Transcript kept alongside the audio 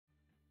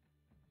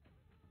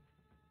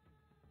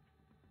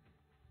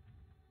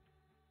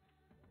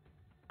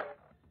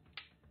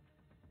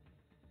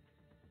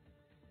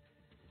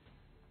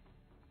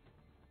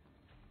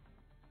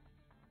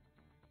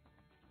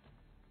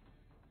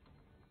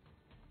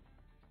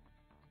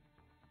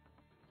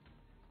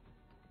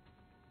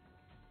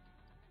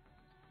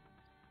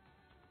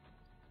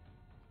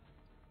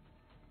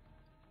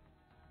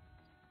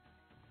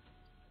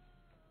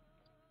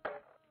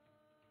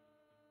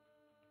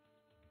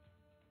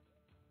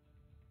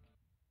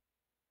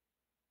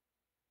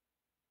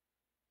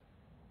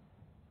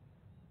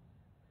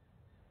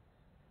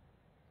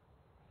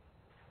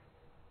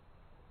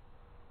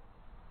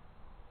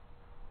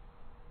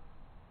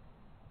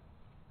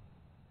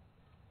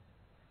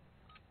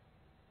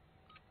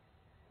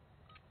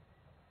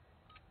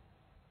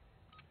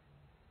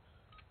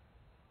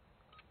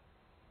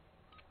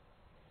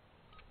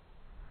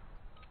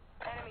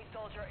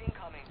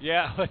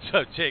Yeah, what's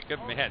up, Jacob?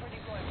 Man,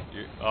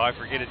 oh, I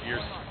forget it.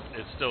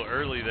 It's still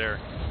early there.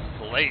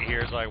 It's late here.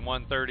 It's like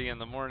 1:30 in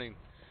the morning.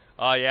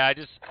 Oh yeah,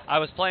 I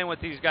was playing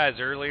with these guys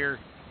earlier,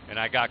 and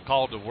I got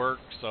called to work,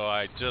 so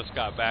I just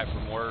got back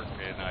from work,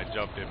 and I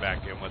jumped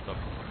back in with them.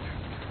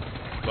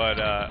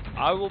 But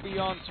I will be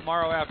on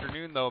tomorrow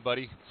afternoon, though,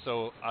 buddy.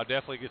 So I'll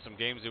definitely get some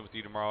games in with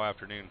you tomorrow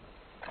afternoon.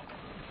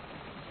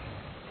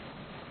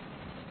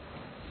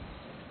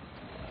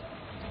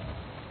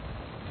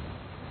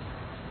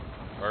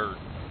 Or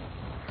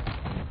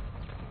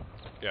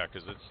yeah,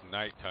 because it's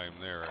nighttime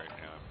there right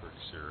now, I'm pretty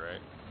sure,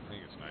 right? I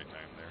think it's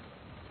nighttime there.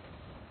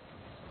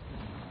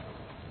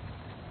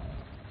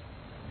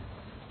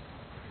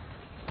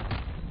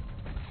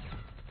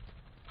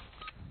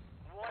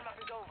 Warm-up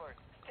is over.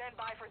 Stand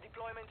by for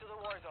deployment to the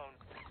war zone.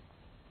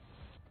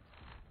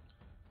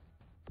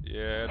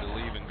 Yeah, I had to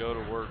leave and go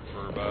to work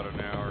for about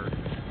an hour.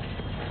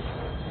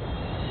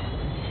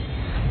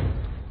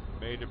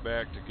 Made it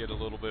back to get a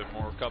little bit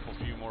more,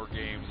 few more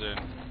games in.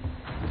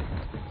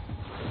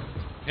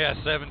 Yeah,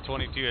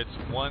 7:22. It's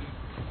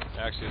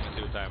actually, let's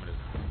see what time it is.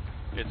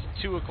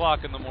 It's 2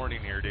 o'clock in the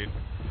morning here, dude.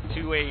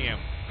 2 a.m.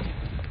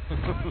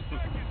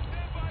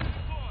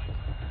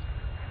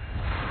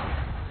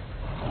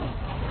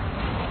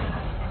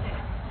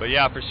 But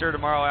yeah, for sure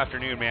tomorrow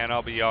afternoon, man,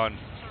 I'll be on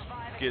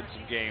getting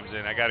some games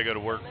in. I got to go to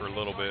work for a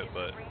little bit,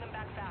 but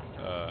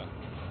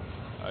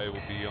I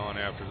will be on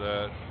after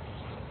that.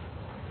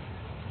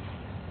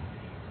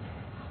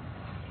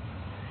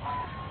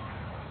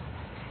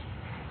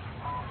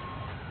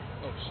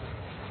 Oh shit!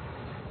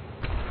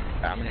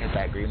 I'm gonna hit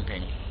that green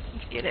ping.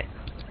 Let's get it.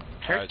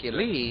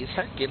 Hercules,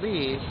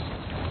 Hercules.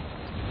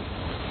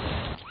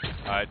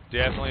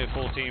 Definitely a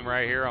full team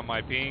right here on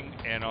my ping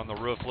and on the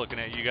roof looking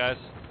at you guys.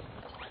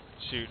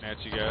 Shooting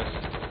at you guys.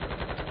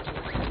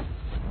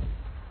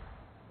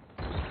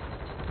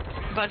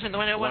 Bunch in the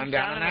window, one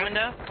down in the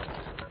window.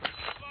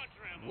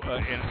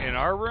 In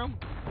our room?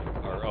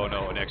 Or, oh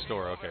no, next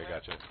door. Okay,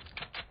 gotcha.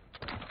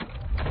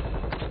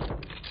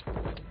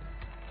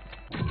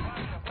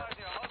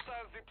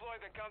 Hostiles deploy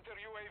the counter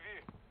UAV.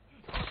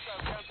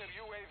 Hostile counter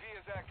UAV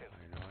is active.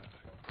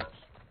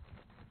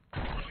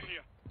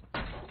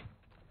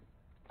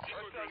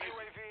 Hostile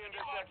UAV in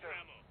the sector.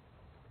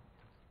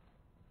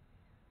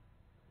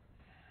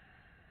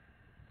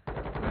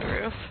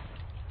 Roof.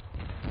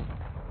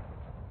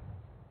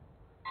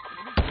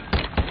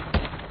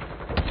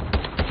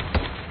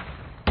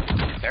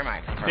 They're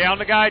mine. Down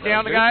the guy,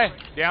 down the guy,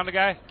 down the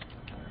guy.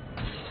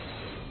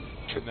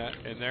 In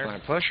there.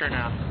 Want to push or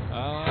no?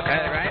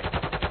 Okay, right.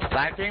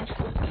 Black team.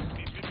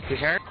 He's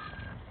hurt.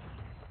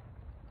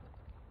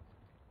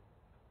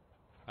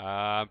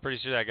 I'm pretty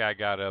sure that guy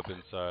got up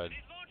inside.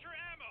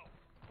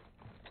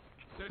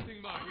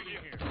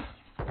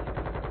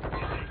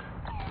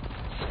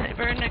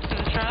 Sniper next to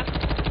the truck.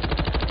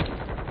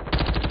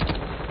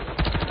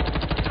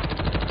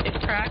 It's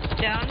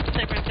cracked. Down.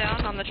 Sniper's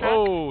down on the truck.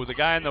 Oh,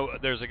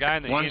 there's a guy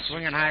in the One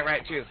swinging high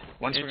right too.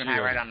 One swinging high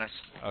right on this.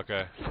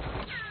 Okay.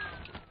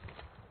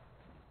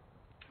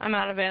 I'm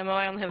out of ammo.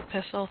 I only have a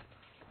pistol.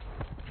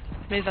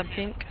 Maybe I'm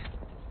pink.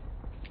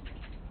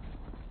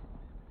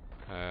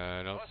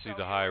 I don't see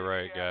the high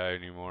right guy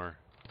anymore.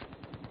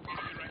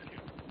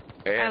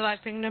 I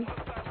live pinged him.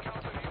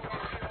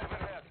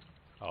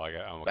 Oh,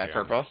 I'm okay. That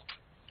purple?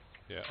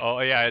 Yeah. Oh,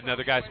 yeah,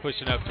 another guy's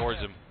pushing up towards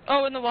him.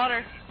 Oh, in the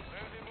water.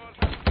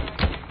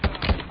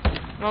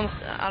 I'm almost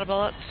out of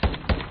bullets.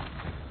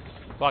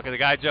 Fuck, the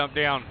guy jumped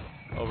down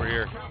over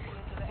here.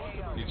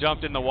 He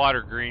jumped in the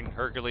water, Green.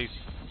 Hercules.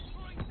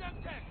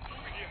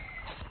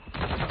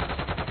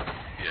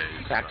 Yeah,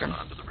 he's Cracked him.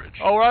 onto the bridge.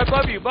 Oh, right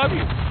above you, above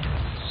you.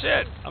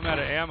 Shit, I'm out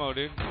of ammo,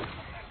 dude.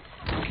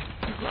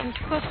 One's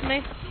close to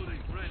me.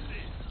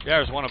 Yeah,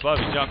 there's one above.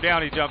 He jumped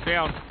down,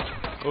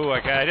 Ooh,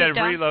 okay, I did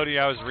reloading.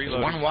 I was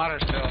reloading. One water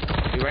still.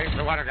 Be ready for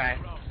the water guy.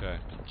 Okay.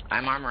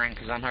 I'm armoring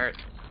because I'm hurt.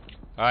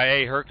 All right,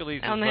 hey,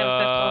 Hercules is I only have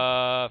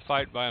a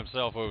fighting by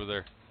himself over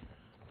there.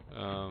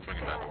 Bring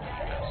it back with you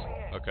guys.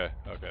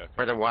 Okay.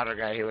 For the water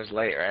guy, he was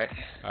late, right?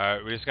 All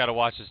right, we just got to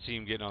watch this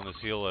team getting on this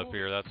hill up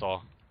here, that's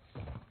all.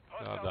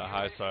 The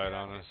high side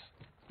on us.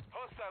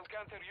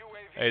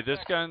 Hey, this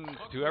gun,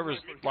 whoever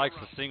likes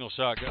the single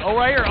shot gun. Oh,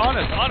 right here, on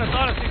us,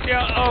 he's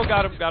down. Oh,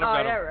 got him.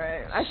 Yeah,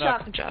 right. I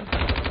shot the job.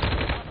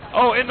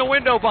 Oh, in the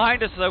window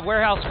behind us, the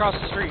warehouse across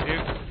the street,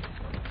 dude.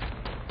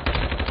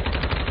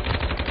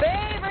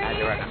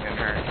 You're right, I'm getting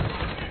hurt.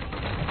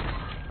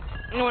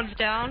 One's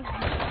down.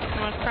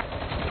 One's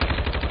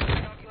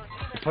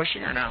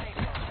Pushing or no?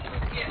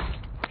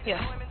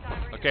 Yeah.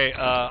 Okay,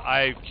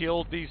 I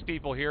killed these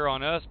people here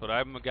on us, but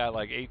I've got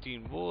like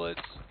 18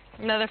 bullets.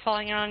 No, they're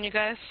falling in on you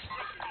guys.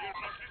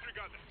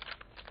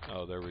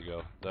 Oh, there we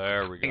go.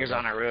 Fingers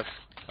on our roof.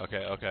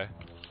 Okay.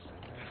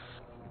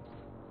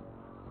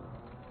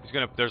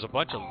 There's a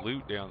bunch of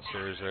loot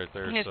downstairs right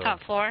there. He's so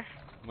top floor.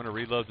 I'm gonna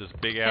reload this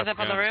big ass He's up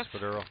on the roof.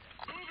 Spadero.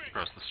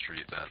 Across the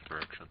street, that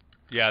direction.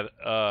 Yeah,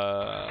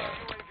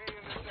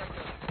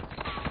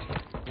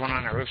 One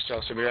on our roof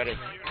still, so be ready.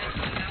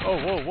 Oh,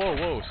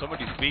 whoa.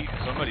 Somebody's beating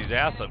somebody's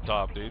ass up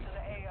top, dude.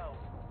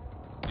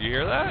 You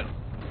hear that?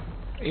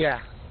 Yeah.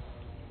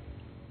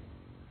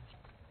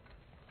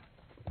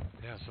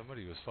 Yeah,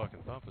 somebody was fucking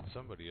thumping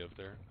somebody up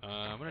there.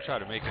 I'm gonna try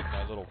to make it in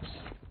that little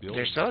building.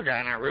 There's still a guy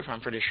on our roof,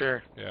 I'm pretty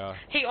sure. Yeah.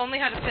 He only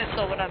had a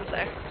pistol when I was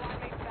there.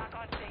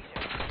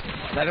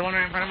 Is that the one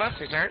right in front of us?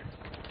 He's hurt?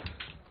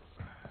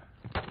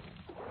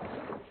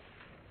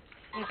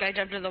 This guy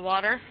jumped in the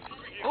water.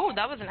 Oh,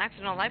 that was an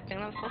accidental life thing.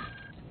 That was cool.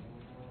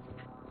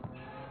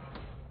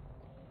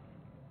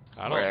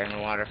 I don't. We're in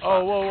the water.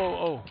 Oh,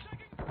 whoa.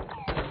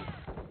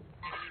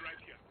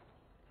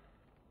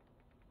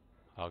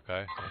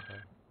 Okay.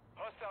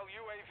 Hostile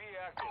UAV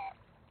active.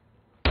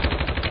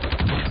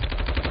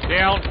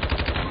 Down.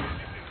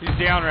 He's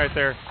down right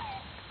there.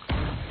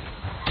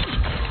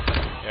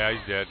 Yeah,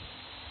 he's dead.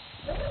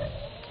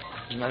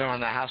 There's another one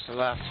in the house to the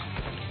left.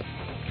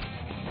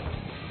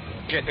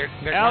 Shit, they're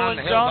Alan on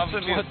the hill above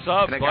Johnson, them, too. what's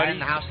up, And the buddy? guy in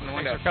the house in the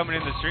window. Thanks for coming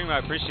in the stream. I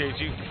appreciate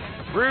you.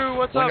 Brew,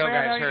 what's up, Window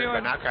man? How guy's you hurt, doing?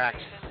 but not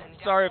cracked.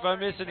 Sorry if I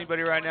miss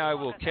anybody right now. I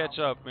will catch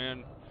up,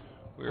 man.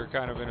 We were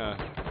kind of in a...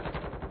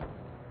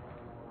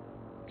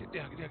 Get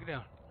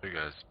down. You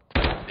guys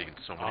taking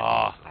so many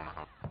Ah. moves, I don't know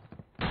how.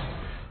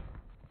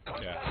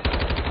 Yeah.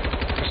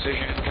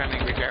 Precision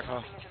incoming, be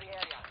careful.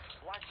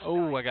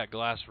 Oh, I got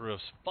glass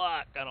roofs.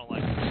 Fuck, I don't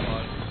like this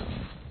spot.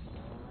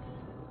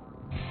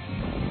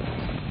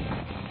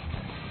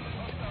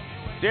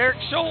 Derek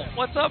Schultz,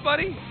 what's up,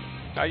 buddy?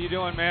 How you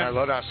doing, Our man?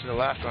 loadout's to the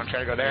left. Want to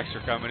try to go there? Thanks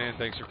for coming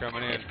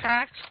in. It's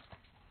cracked.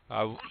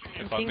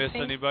 If I miss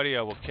anybody,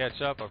 I will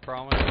catch up, I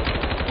promise.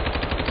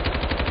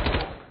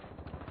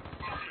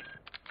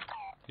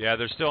 Yeah,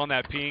 they're still on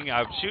that ping.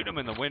 I'm shooting them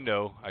in the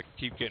window. I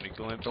keep getting a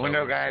glimpse. The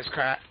window guy's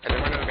cracked. The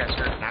window guy's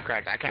hurt, not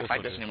cracked. I can't This fight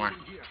one this is. anymore.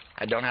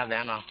 I don't have the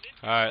ammo. All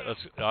right,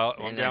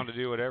 I'm down to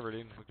do whatever,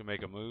 dude. We can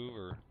make a move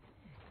or.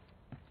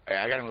 Hey,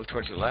 I gotta move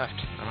towards the left.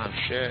 I don't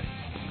have shit.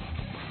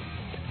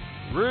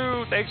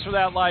 Rue, thanks for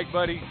that like,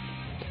 buddy.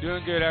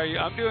 Doing good. How are you?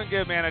 I'm doing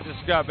good, man. I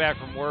just got back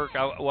from work.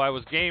 I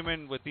was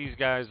gaming with these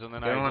guys, and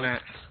then Doing I it.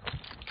 went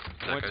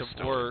That guy's to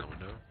still work, in the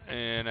window.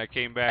 and I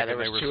came back, Yeah, and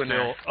there they were was two in still.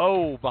 there.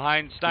 Oh,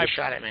 behind He sniper.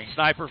 shot at me.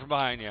 Sniper from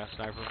behind, yeah.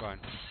 Sniper from behind.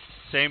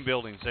 Same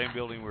building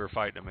we were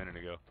fighting a minute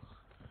ago.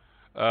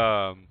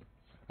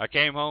 I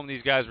came home.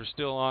 These guys were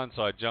still on,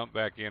 so I jumped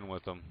back in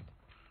with them.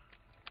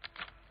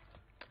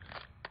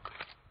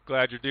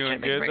 Glad you're doing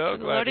Can't make good, breaks though. for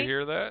the Glad to loading.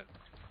 hear that.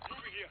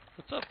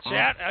 What's up,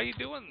 chat? How you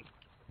doing?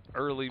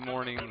 Early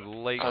morning,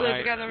 late Oh, night,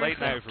 there's a guy on the late roof.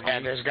 night for Yeah,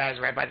 me. there's guys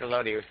right by the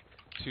loadie,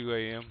 2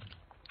 a.m.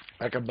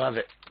 like above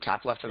it,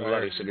 top left of the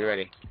Right. loadie. So be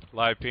ready.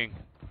 Live ping.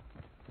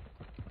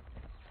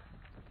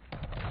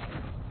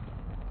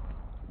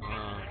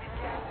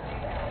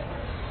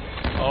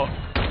 Oh.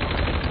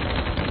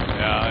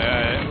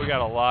 Yeah, we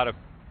got a lot of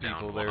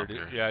people Down there, one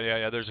dude. up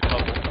Yeah, there's a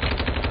couple.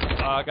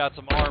 I got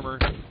some armor.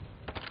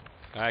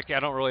 I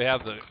don't really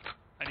have the...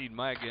 I need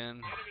my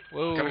gun.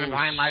 Whoa, Coming in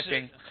behind live shit.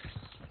 ping.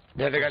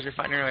 The other guys we were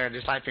fighting earlier,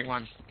 just live ping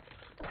one.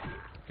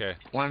 Okay.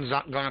 One's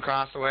up, going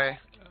across the way.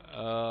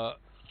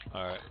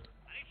 Alright.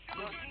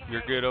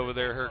 You're good over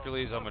there,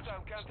 Hercules? I'm a...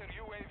 Hostile counter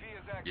UAV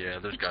is active. Yeah,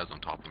 there's guys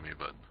on top of me,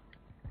 but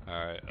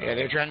Alright. Yeah,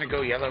 they're trying to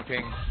go yellow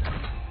ping.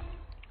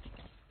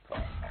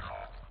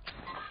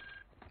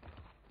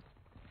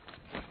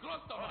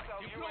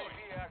 Hostile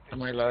UAV active.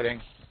 I'm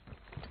reloading.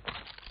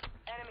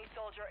 Enemy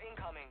soldier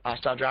incoming.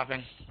 Hostile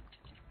dropping.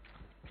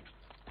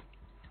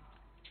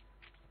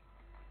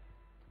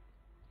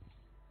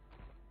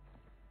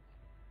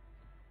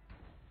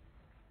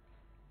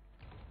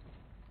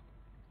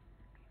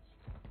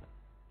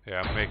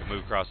 Yeah, I'm making a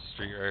move across the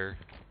street right here.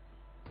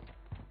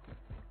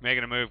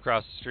 Making a move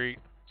across the street.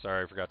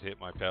 Sorry, I forgot to hit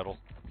my pedal.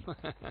 Your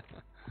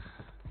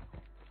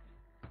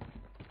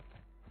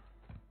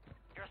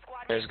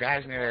squad There's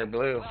guys near there,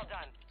 blue. well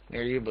done.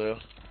 Near you, blue.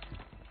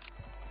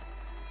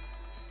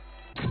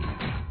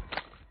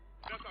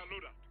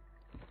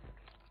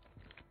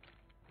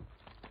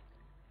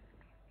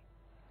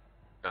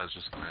 guys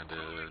just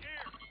landed.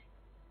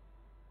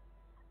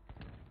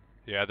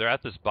 Yeah, they're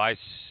at this buy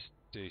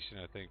station,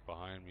 I think,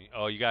 behind me.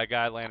 Oh, you got a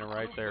guy landing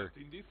right there.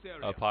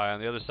 Up high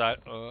on the other side.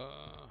 Enemy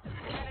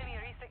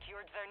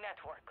resecured their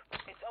network.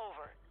 It's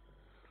over.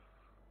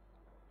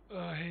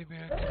 Hey,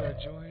 man, could I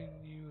join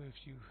you if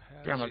you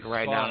have They're a looking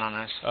right spot? down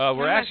on us.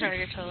 We're I'm actually trying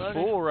to get to loaded.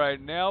 full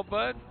right now,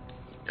 bud.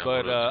 Yeah,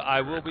 But loadouts I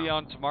right will be now.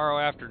 on tomorrow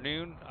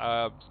afternoon.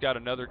 I've got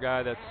another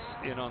guy that's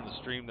in on the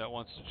stream that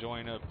wants to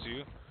join up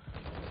too.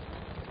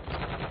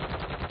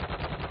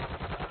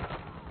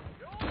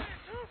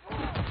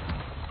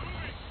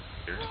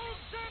 Here.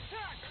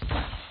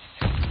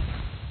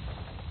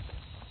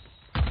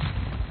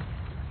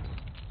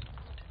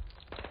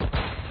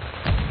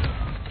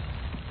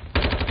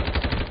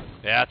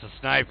 Yeah, it's a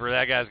sniper.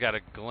 That guy's got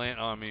a glint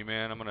on me,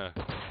 man. I'm gonna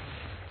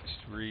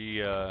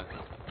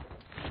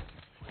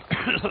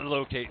just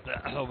locate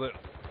that a little bit.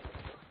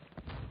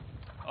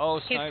 Oh,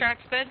 He's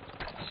cracked, spid.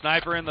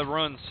 sniper in the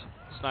runs.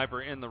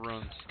 Sniper in the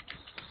runs.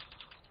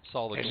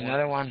 Saw the There's glint.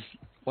 another one.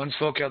 One's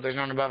full kill. There's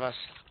one above us.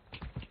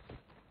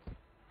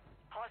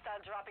 Hostile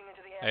dropping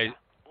into the Hey, area.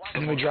 Watch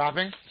Enemy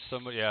dropping.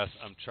 somebody. Yes,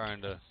 I'm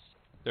trying to.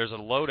 There's a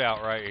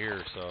loadout right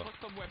here, so.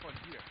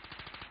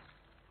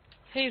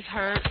 He's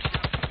hurt.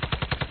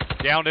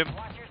 Downed him.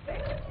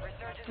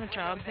 Good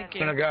job, thank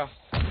you. Gonna go.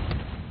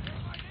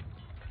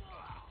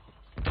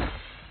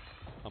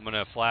 I'm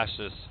gonna flash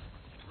this.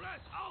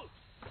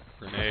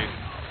 Grenade.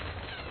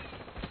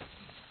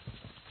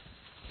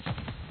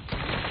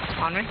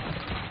 On me.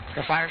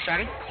 Got fire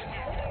shotty.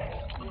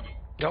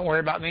 Don't worry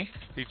about me.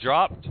 He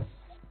dropped.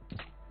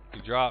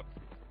 He dropped.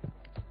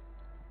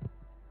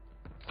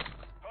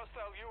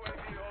 Hostile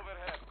UAV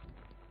overhead.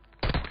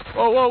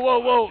 Whoa, whoa, whoa,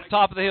 whoa!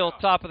 Top of the hill,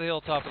 top of the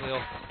hill, top of the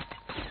hill.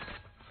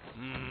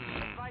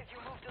 Advise you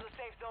move to the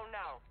safe zone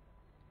now.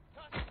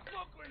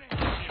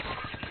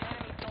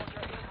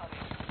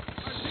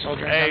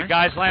 Soldier Hey, incoming.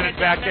 guys landed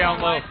back down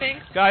low. I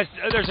think. Guys,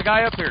 there's a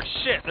guy up here.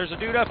 Shit, there's a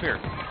dude up here.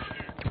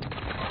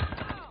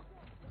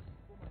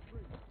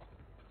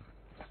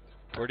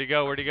 Where'd he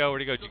go? Where'd he go?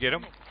 Where'd he go? Did you get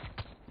him?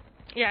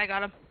 Yeah, I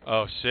got him.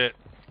 Oh shit.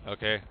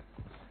 Okay.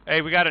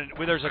 Hey,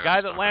 there's a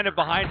guy that landed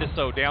behind us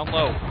though, down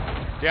low.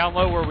 Down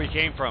low where we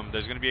came from.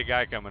 There's gonna be a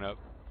guy coming up.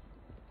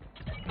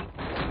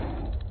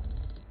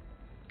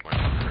 What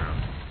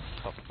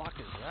the fuck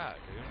is that,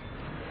 dude?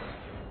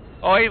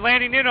 Oh, he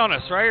landing in on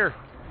us right here.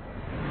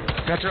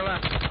 Got your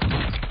left.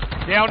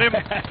 Downed him.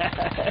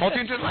 Whole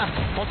team to the left.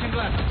 Whole team to the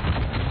left.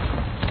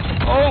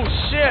 Oh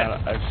shit.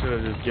 I should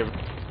have just given.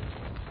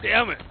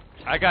 Damn it.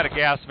 I got a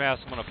gas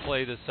mask. I'm gonna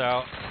play this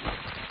out.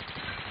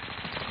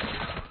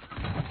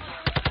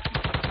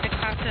 I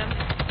caught him.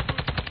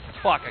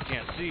 Fuck, I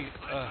can't see.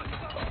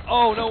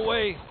 Oh, no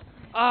way.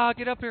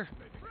 Get up here.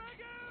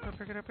 Get up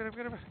here, get up, get up,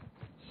 get up.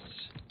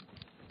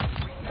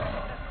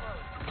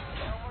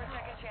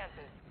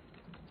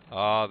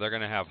 Oh, they're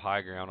gonna have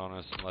high ground on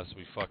us unless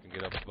we fucking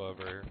get up above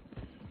right here.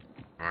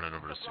 Running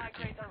over to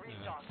safety.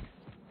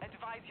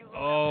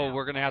 Oh,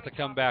 we're gonna have to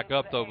come back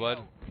up though, bud.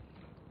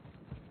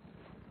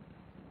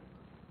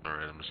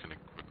 Alright, I'm just gonna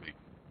quickly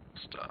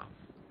stop.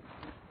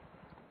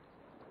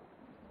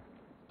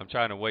 I'm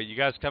trying to wait. You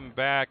guys coming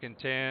back in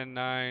 10,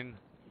 9.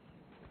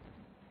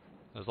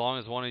 As long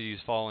as one of you's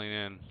falling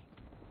in.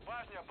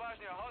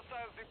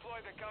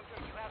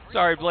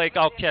 Sorry, Blake.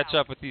 I'll catch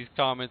up with these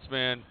comments,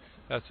 man.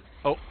 That's.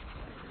 Oh.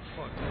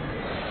 Fuck.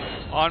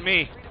 On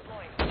me.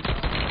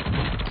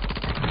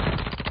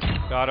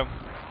 Got him.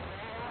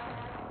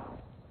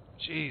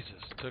 Jesus.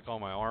 Took all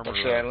my armor.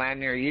 Should I land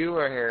near you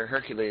or here,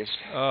 Hercules?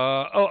 Shit.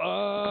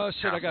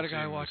 I got a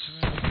guy watching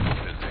me.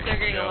 They're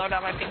getting a load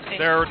out my pink thing.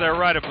 They're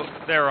right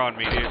they're on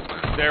me,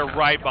 dude. They're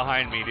right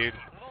behind me, dude.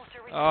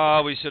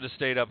 Oh, we should have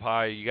stayed up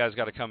high. You guys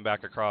got to come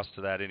back across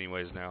to that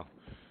anyways now.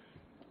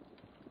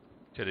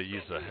 Could have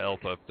used the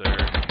help up there.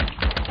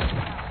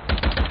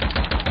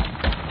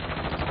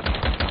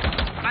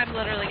 I'm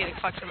literally getting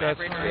fucked from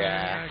every direction.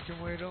 Yeah.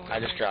 I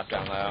just dropped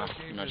down low.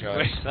 No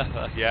choice.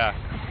 Yeah.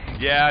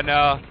 Yeah,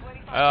 no.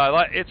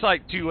 It's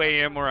like 2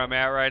 a.m. where I'm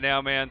at right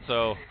now, man,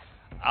 so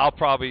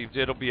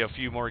it'll be a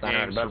few more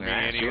games for me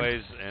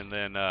anyways, and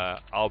then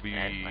I'll be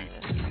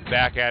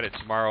back at it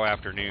tomorrow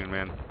afternoon,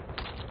 man.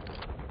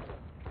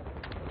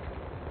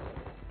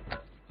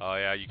 Oh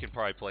yeah, you can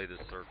probably play this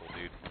circle,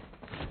 dude.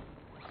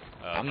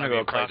 I'm gonna go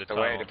across the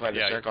way to play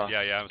the circle. Yeah,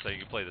 I'm saying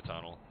you can play the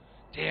tunnel.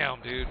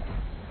 Damn, dude.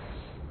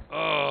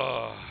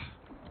 Oh.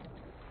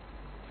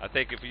 I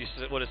think if you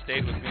would have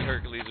stayed with me,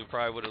 Hercules, we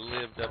probably would have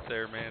lived up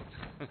there, man.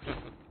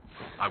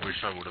 I wish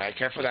I would have. Alright,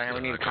 careful down here.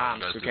 We need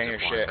comms. We can't hear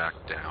shit. Back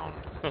down.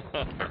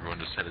 Everyone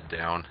just headed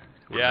down.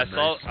 Yeah,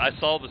 I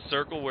saw the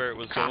circle where it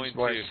was Comms, going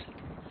boys.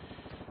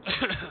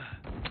 to.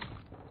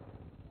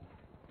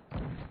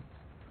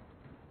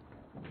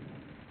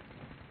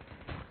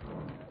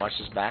 Watch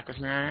this back with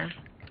me right here.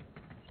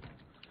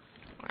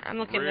 I'm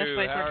looking this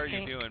way how for are you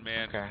pink. doing,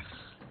 man? Okay.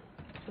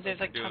 So there's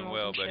like Doing tunnels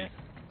well, and buddy. shit.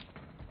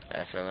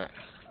 I feel it.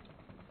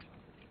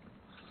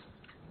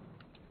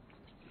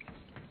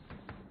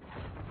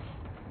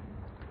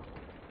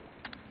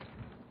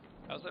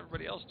 How's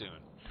everybody else doing?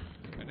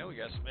 I know we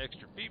got some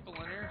extra people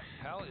in here.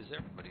 How is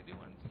everybody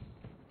doing?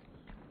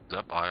 Is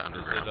that by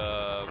underground? Is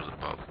or is it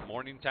above? it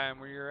morning time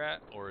where you're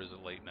at, or is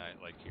it late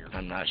night like here?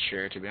 I'm not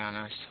sure, to be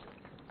honest.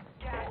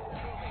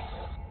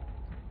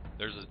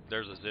 There's a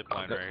zip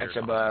line right It's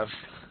here. above.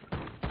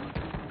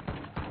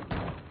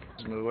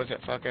 Just move with it,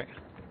 fuck it.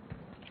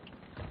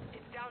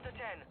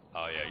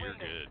 Oh yeah, you're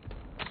good.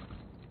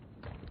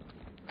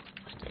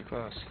 Stay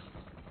close.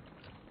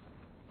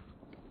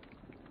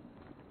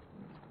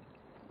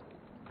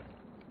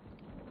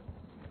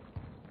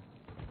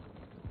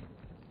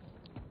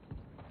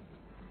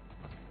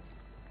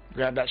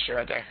 Grab that shit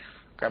right there.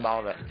 Grab all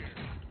of it.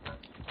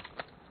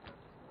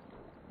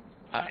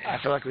 I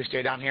feel like we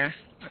stay down here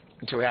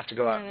until we have to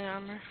go up.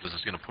 This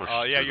is gonna push.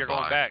 Oh yeah, through you're the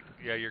going buy. back.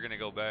 Yeah, you're gonna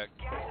go back.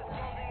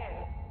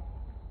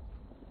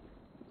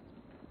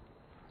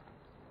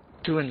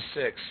 2 and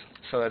 6.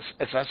 So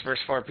it's us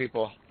versus 4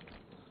 people.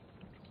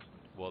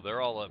 Well, they're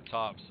all up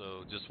top,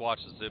 so just watch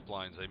the zip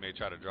lines. They may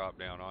try to drop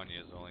down on you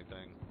is the only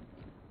thing.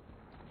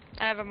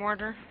 I have a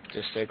mortar.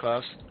 Just stay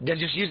close. Then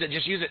just use it.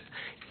 Just use it.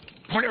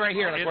 Point it right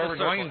here, like In where the we're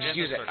circle, going, and just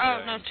in the use it. circle.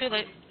 Oh, no, too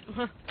late.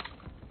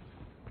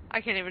 I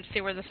can't even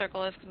see where the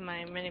circle is because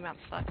my mini-map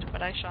sucked,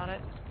 but I shot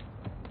it.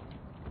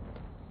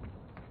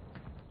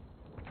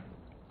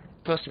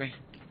 Close to me.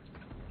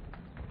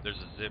 There's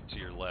a zip to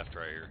your left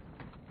right here.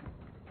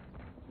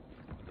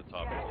 At the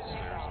top of the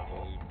stairs, I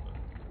believe.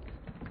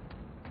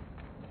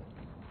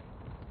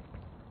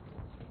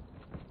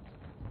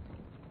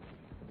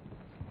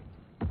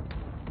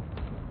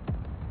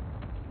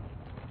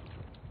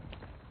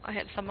 I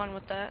hit someone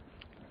with that.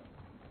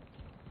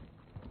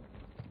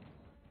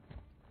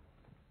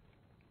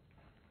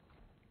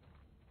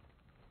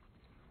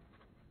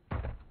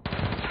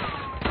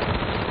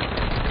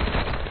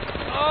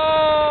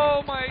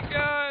 Oh my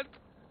god!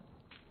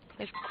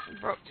 He's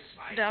broke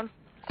down.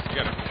 You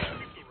gotta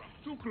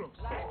Too close.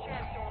 Last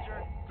chance,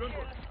 soldier. Good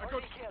work. I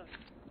got killed.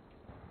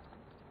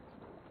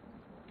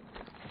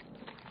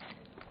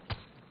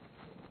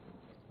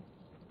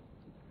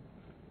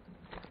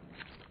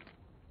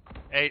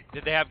 Hey,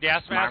 did they have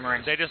gas masks?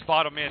 Armoring. They just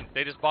bought them in.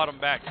 They just bought them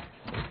back.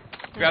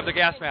 Grab the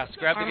gas mask.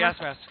 Grab the gas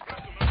mask.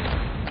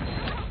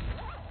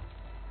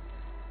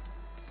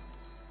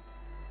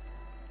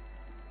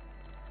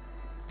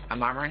 I'm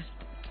armoring.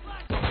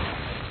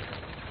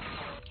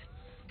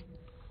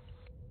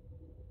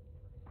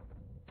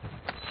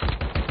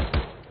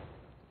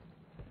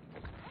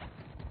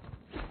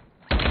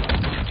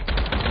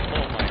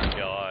 Oh my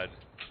god.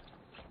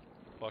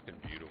 Fucking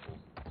beautiful.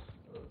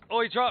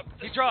 Oh, he dropped.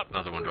 He dropped.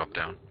 Another one dropped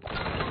down.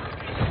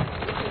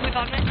 Who's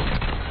on me?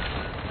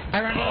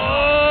 I run.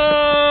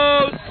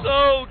 Oh,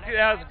 so good.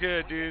 That was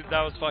good, dude.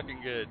 That was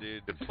fucking good,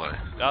 dude. Good play.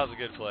 That was a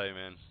good play,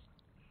 man.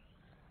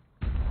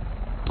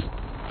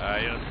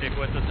 You gonna stick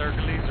with the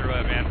Hercules or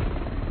what, man?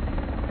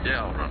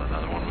 Yeah, I'll run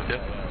another one with you.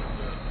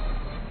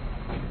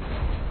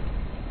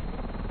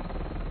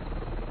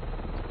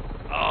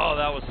 Oh,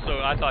 that was so.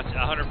 I thought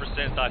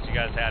 100% thought you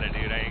guys had it,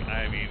 dude.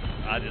 I mean,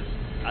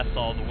 I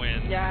saw the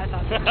win. Yeah, I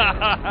thought so.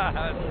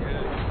 That's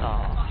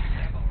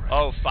good.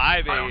 Oh, 5 I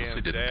a.m.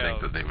 honestly didn't Damn.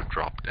 think that they would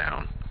drop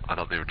down. I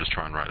thought they would just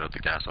try and ride out the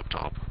gas up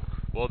top.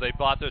 Well, they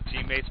brought their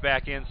teammates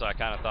back in, so I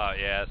kind of thought,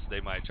 yes, they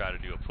might try to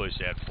do a push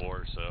at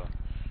 4. So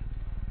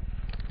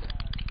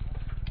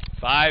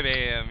 5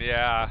 a.m.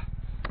 Yeah.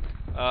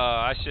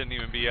 I shouldn't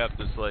even be up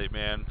this late,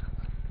 man.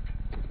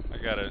 I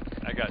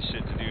got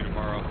shit to do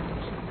tomorrow.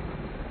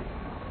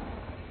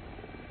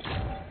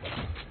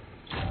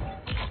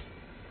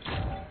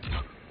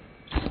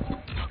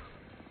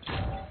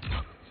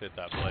 Let's hit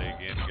that play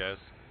again, guys.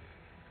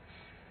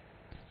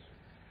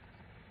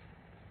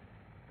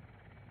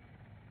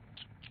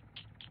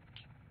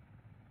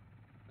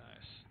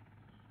 Nice.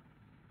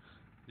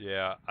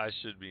 Yeah, I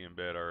should be in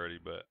bed already,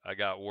 but I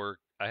got work.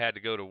 I had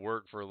to go to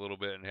work for a little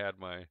bit and had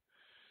my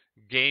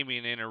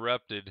gaming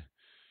interrupted.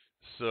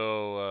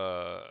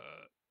 So,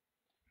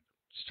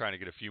 just trying to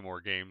get a few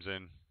more games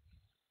in.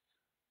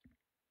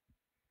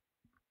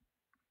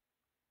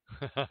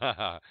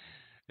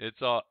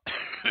 It's all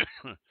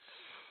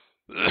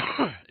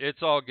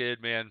it's all good,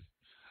 man.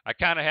 I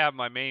kind of have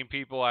my main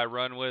people I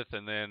run with,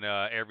 and then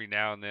every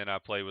now and then I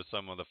play with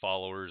some of the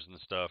followers and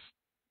stuff.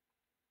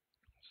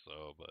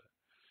 So, but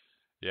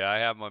yeah, I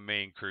have my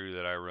main crew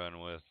that I run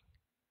with.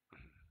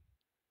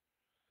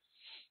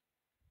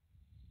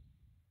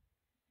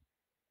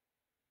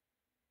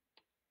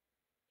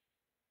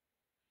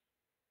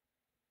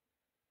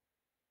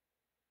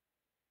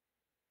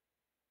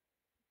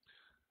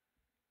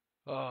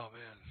 Oh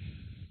man.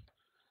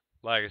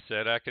 Like I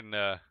said, I can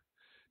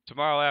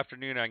tomorrow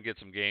afternoon I can get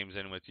some games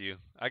in with you.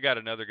 I got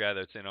another guy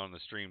that's in on the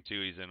stream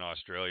too. He's in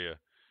Australia.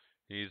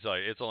 He's like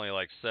it's only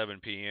like 7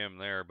 p.m.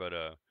 there, but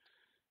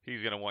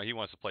he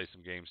wants to play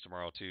some games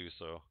tomorrow too,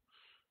 so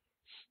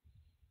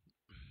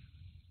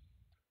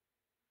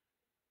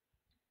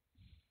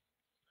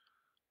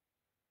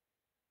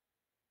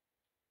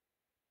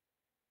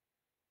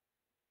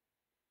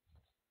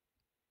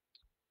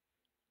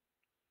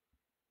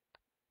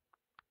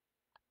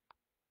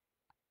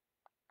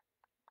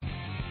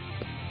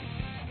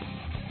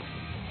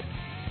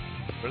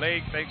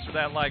Blake, thanks for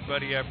that like,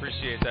 buddy. I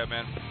appreciate that,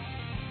 man.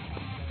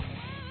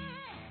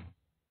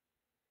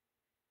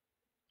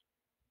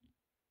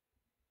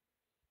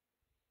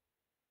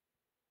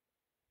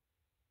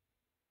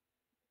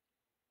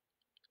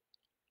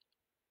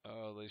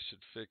 Oh, they should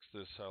fix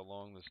this. How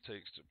long this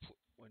takes to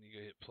when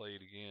you hit play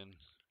it again.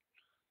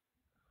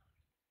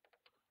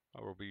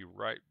 I will be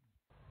right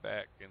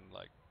back in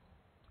like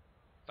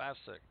 5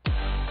 seconds.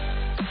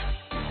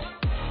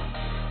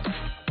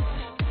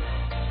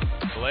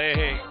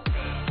 Blake,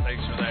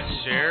 thanks for that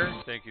share.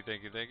 Thank you,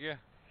 thank you, thank you.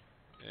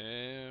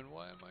 And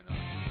why am I not?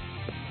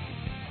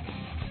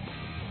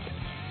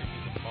 Give me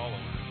the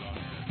followers on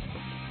here.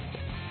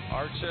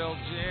 Archel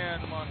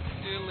Jan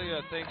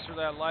Montilia, thanks for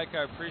that like.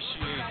 I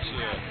appreciate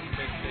you.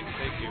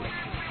 Thank you.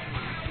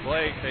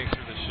 Blake, thanks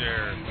for the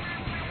share.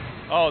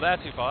 Oh,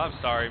 that's who follow.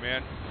 I'm sorry,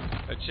 man.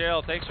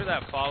 Archel, thanks for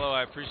that follow.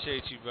 I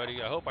appreciate you,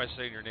 buddy. I hope I'm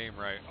saying your name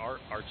right.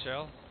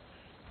 Archel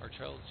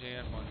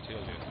Jan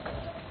Montilia.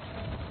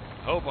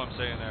 Hope I'm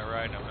saying that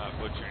right and I'm not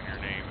butchering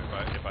your name.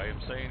 If I am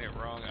saying it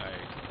wrong, I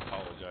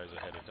apologize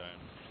ahead of time.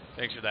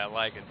 Thanks for that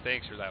like and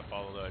thanks for that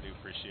follow, though. I do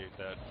appreciate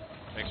that.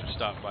 Thanks for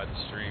stopping by the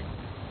stream.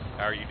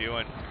 How are you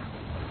doing?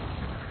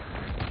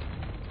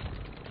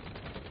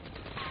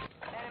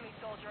 Enemy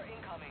soldier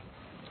incoming.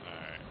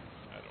 Alright,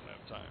 I don't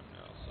have time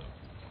now,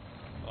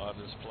 so I'll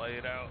just play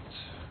it out.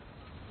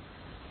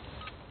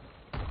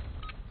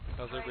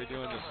 How's everybody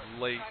doing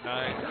this late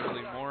night,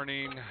 early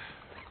morning?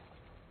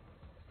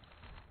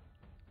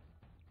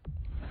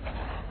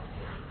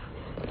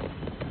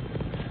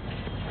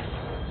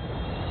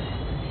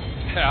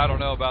 I don't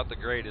know about the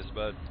greatest,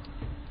 but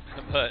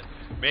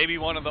maybe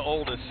one of the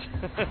oldest.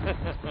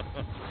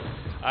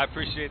 I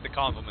appreciate the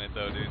compliment,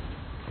 though, dude.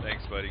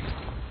 Thanks, buddy.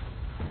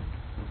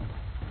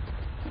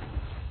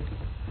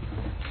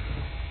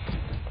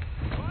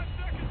 5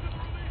 seconds to the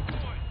release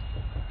point.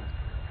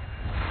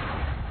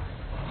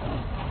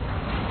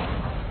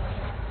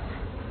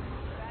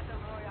 Battle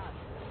Royale.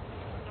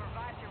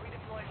 Survive to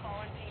redeploy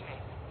fallen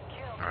teammates.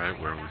 Kill. Alright,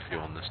 where are we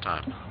feeling this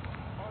time?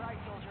 Alright,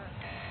 soldier.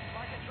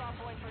 Mark a drop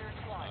point for your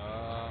squad.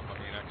 I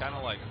mean, I kind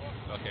of like.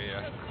 Okay,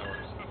 yeah, that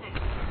works.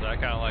 So I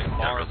kind of like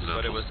Mars,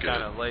 but it was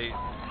kind of late.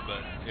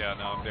 But yeah,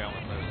 no, I'm down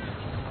with this.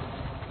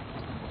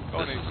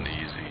 This is an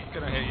easy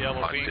Gonna hit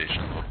yellow ping.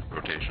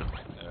 rotation.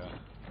 Yeah.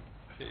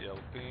 Hit yellow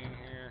ping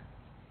here.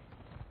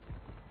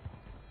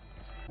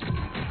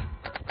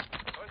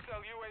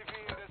 Hostile UAV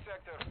in this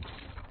sector.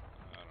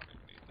 I don't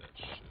even need that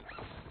shit.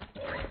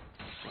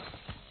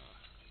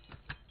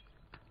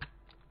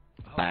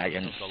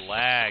 Lagging. The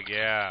lag,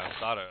 yeah.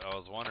 I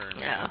was wondering.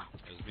 Yeah.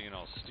 It was being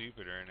all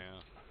stupid right now.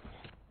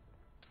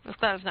 I'm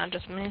glad it's not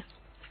just me.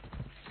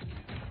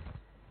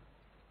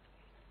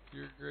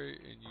 You're great,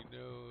 and you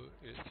know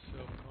it's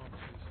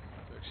self-confidence.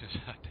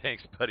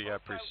 Thanks, buddy. I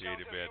appreciate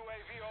it, man.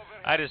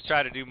 I just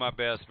try to do my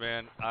best,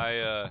 man.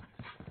 I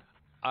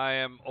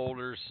am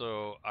older,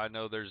 so I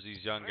know there's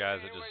these young guys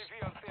that just,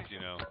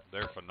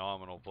 they're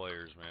phenomenal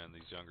players, man.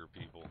 These younger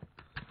people.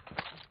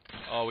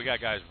 Oh, we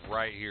got guys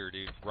right here,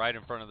 dude. Right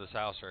in front of this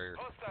house, right here.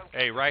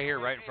 Hey, right here,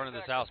 right in front of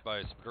this house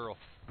by some girl.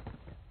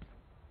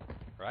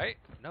 Right?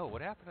 No,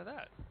 what happened to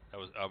that? That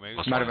was, oh, maybe.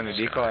 Might have been a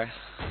decoy.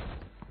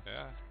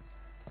 Yeah.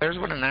 There's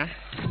one in there.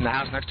 In the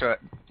house next to it.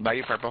 By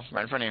you, Purple.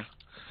 Right in front of you.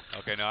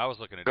 Okay, no, I was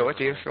looking at. Go with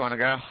you if you want to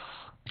go.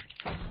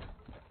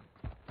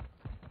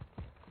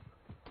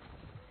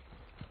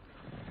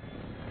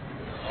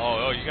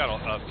 Oh, you got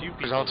a few people.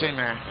 There's a whole team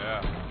there.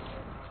 Yeah.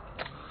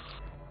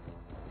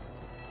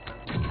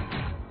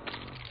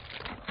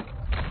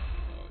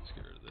 Oh, let's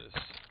get rid of this.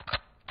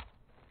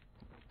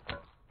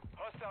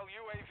 Hostile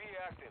UAV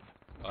active.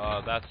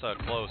 That's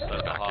close. That's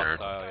a Backyard.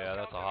 hostile. Yeah,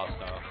 that's a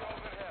hostile.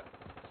 Overhead.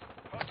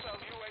 Hostile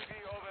UAV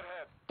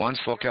overhead. One's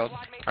full killed.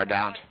 Or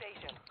down.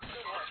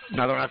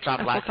 Another one up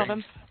top, live Full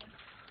ping.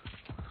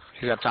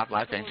 He's up top,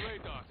 live ping.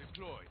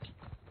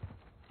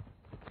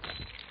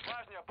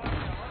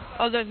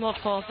 Oh, there's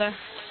multiple up there. Oh,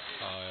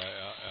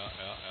 yeah.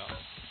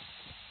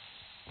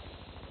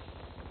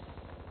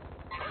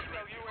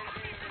 Hostile UAV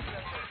in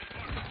this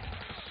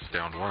sector.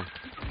 Downed one.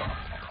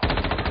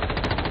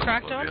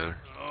 Cracked Below one? the other.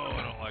 Oh,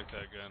 I don't like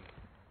that gun.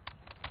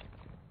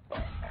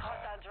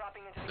 Hostile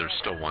dropping into the There's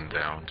still one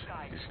downed.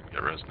 He's gonna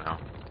get res now.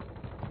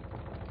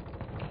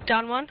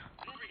 Down one.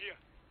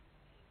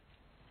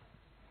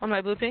 On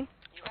my blue ping.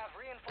 You have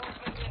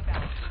reinforcements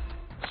inbound.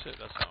 Shit,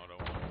 that's not what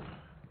I want.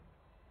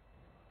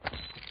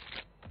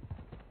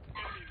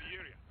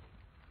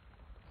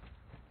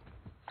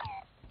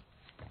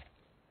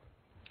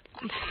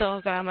 Still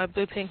a guy on my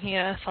blue ping. He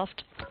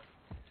soft.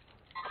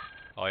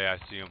 Oh yeah,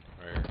 I see him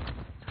right here.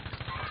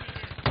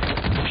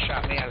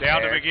 Shot me out of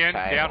Down the him air. again.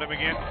 Tight. Down him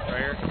again. Right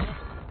here.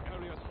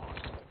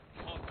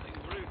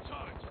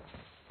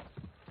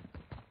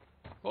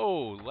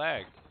 Oh,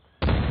 lag.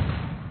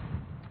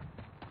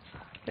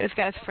 This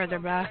guy's further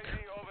back. UAV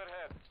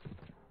overhead.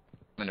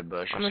 I'm in a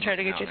bush. I'm gonna try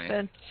to get you man.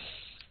 fed.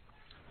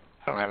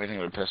 I don't have anything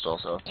but a pistol,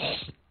 so.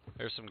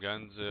 There's some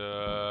guns.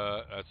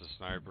 That's a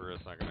sniper.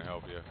 That's not gonna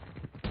help you.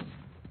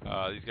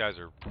 These guys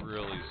are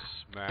really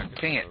smacking.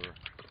 Ping it. over.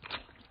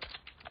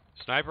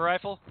 Sniper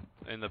rifle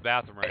in the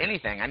bathroom right here.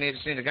 Anything. I need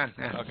to see the gun.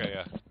 Yeah. Okay,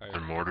 yeah. They're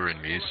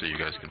mortaring me, so you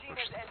guys can push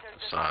to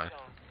the side.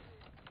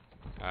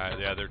 Alright,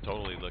 yeah, they're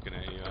totally looking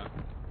at you. Huh?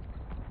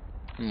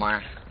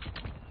 Where?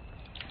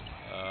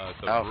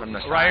 The Oh, from the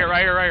right side. here,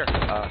 right here, right here.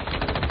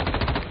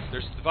 Uh,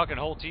 There's fucking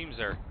whole teams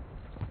there.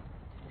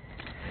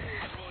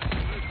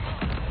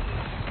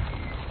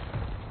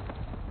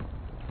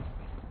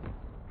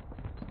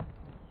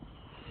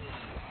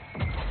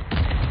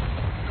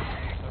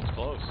 That's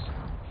close.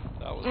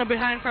 That was.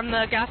 Behind from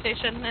the gas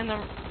station in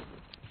the.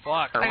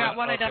 Fuck. I got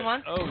one, I Okay. done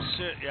one. Oh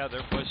shit, yeah,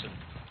 they're pushing.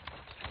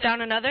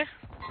 Down another.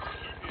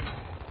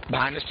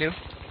 behind us, too.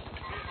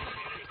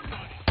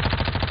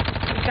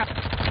 Got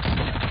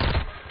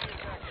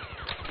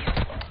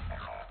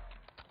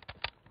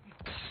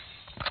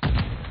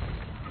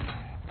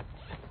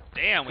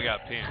Damn, we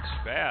got pinched.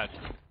 Bad.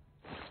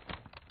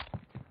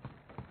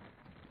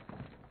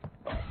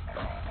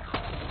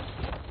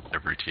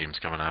 Every team's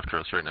coming after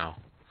us right now.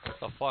 What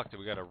the fuck? Do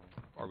we got a?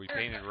 Are we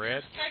painted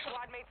red?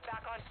 Squad mates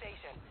back on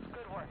station.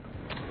 Good work.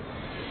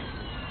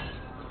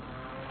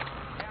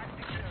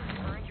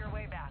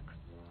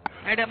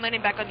 I got money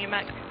back on you,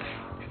 Mac.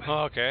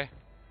 Oh, okay.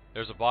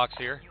 There's a box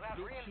here. You have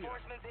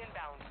reinforcements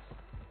inbound.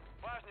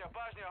 Bosnia,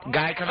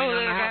 Guy coming Oh, on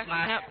the there house, you go.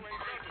 Matt.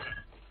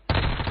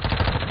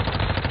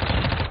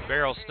 Yep.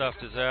 Barrel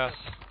stuffed his ass.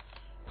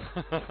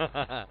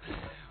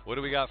 What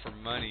do we got for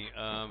money?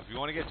 If you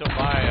want to get to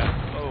buy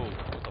oh,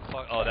 what the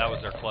fuck? Oh, that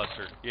was their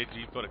cluster. You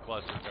put a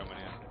cluster coming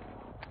in.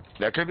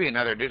 There could be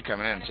another dude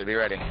coming in, so be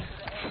ready.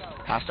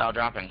 Hostile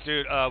dropping.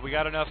 Dude, we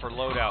got enough for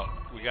loadout.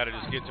 We got to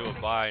just get to a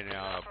buy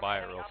now. Buy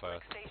it real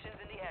fast.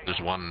 There's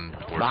one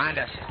Behind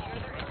us.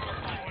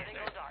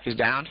 He's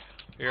down.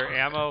 Here,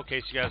 ammo, in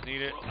case you guys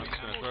need it. I'm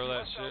just going to throw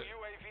that shit.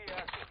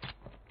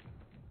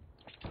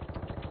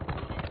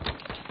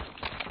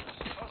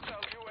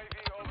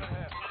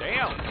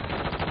 Damn!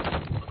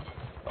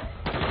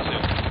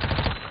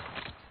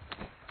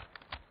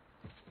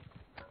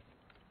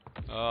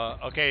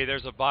 Okay,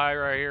 there's a buy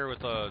right here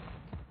with a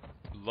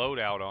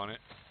loadout on it.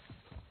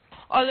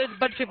 Oh, there's a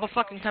bunch of people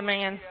fucking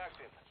coming in.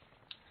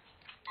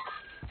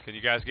 Can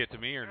you guys get to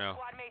me or no?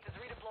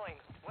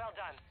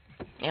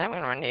 Yeah, I'm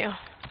gonna run to you.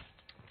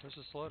 Where's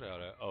this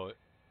loadout at? Oh,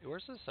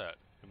 where's this at?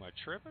 Am I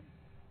tripping?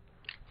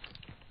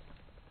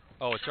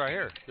 Oh, it's right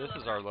here. This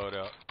is our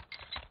loadout.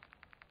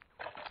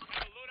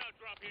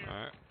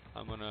 Alright,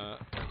 I'm gonna...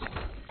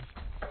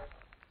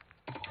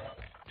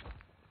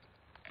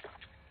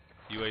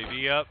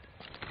 UAV up.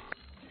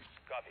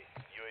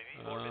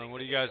 What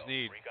do you guys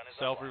need?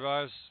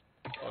 Self-revives?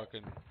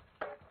 Fucking...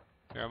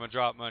 Here, I'm gonna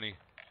drop money.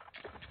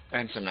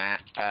 And some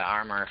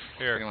armor.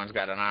 Here. If anyone's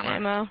got an armor.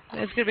 Ammo.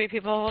 There's gonna be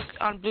people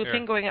on blue Here.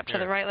 ping going up to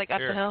Here. the right, like up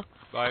Here. the hill.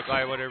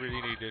 Buy whatever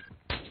you need, dude.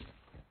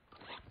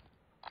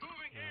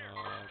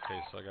 Okay,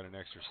 so I got an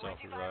extra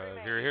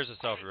self-revive. Here's a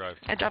self-revive.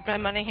 I dropped my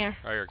money here.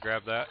 Right here,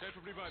 grab that.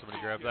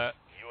 Somebody grab that.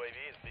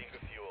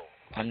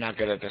 I'm not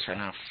good at this right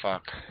now.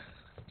 Fuck.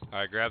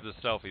 Alright, grab the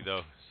selfie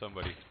though.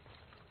 Somebody.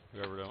 Who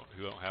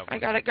don't have one. I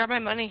got it. Grab my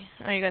money.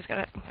 Oh, you guys got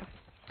it. Okay.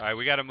 Alright,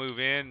 we gotta move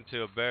in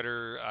to a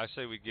better, I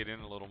say we get in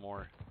a little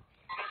more.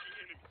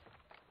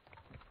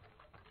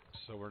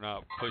 So we're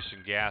not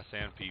pushing gas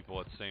and people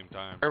at the same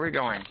time. Where are we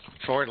going?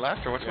 Forward,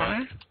 left, or what's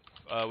going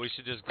on? We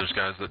should just... There's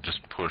guys that just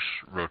push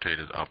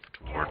rotated up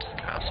towards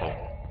the castle.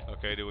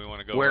 Okay, do we want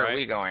to go Where right? are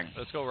we going?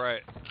 Let's go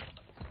right.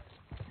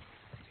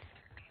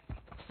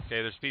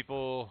 Okay, there's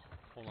people...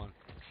 Hold on.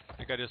 I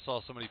think I just saw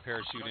somebody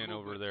parachute in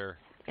over there.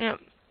 Yep.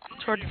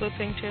 Towards blue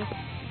ping too.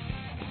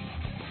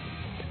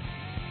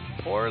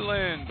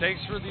 Portland,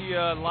 thanks for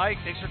the like.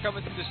 Thanks for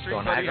coming through the stream,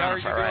 Going buddy. high How are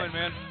ground, you far doing,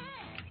 man?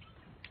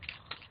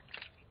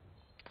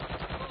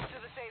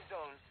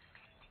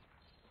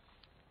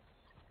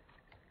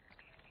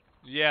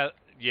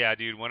 Yeah,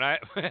 dude. When I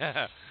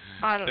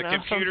I don't the know.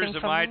 computers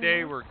Something in my coming.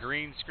 day were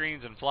green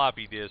screens and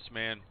floppy disks,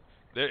 man.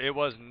 It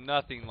was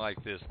nothing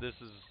like this. This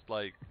is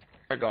like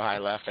I'd go high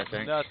left, I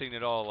think. nothing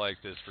at all like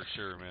this for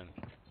sure, man.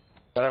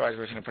 Otherwise,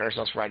 we're going to put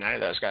ourselves right under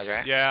those guys,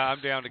 right? Yeah,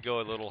 I'm down to go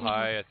a little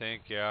high. I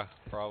think. Yeah,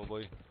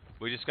 probably.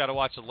 We just got to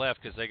watch the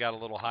left because they got a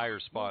little higher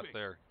spot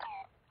there.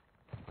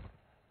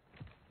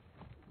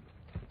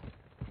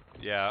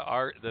 Yeah,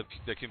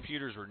 the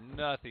computers were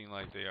nothing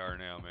like they are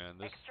now, man.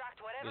 This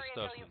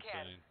stuff's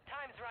insane.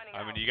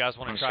 I mean, do you guys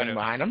want I'm to try swing to?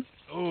 behind them.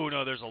 Oh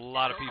no, there's a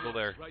lot of people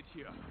there.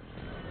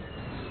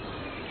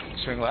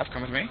 Swing left,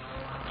 come with me.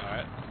 All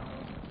right.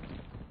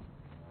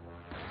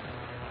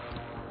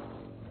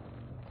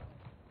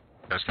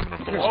 Guys coming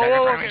over the Whoa,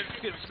 wall. Whoa, Get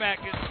get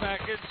smacked, get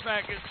smacked, get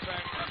smacked, get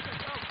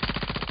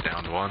smacked.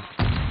 Downed one.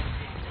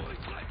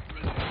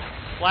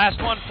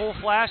 Last one, full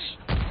flash.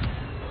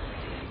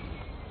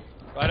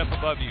 Right up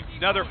above you.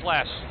 Another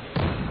flash.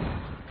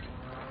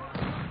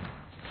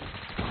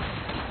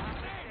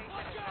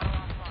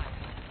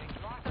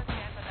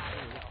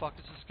 Where the fuck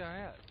is this guy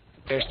at?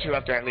 There's two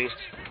up there at least.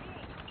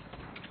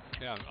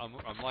 Yeah, I'm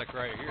like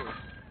right here.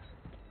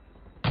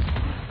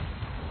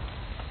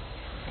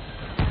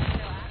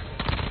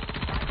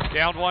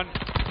 Downed one.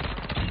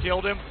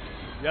 Killed him.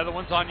 The other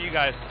one's on you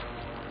guys.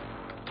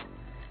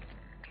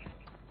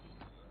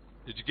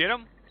 Did you get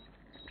him?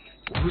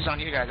 Who's on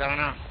you guys? I don't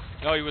know.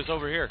 No, he was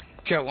over here.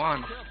 Kill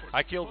one.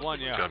 I killed one,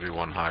 yeah. Gotta be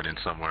one hiding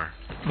somewhere.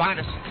 Behind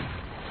us.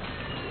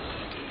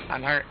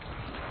 I'm hurt.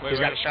 Wait, He's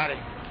wait. got a shot at.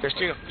 There's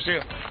two. There's two.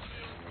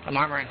 I'm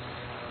armoring.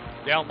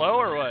 Down low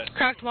or what?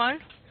 Cracked one.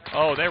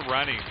 Oh, they're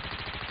running.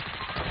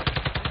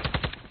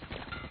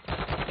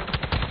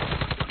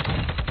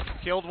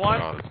 Killed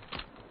one.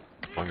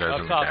 One guy's in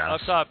Up the top, gas.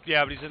 up top.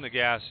 Yeah, but he's in the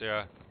gas,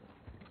 yeah.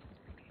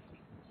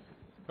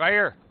 Right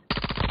here.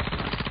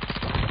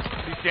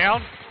 He's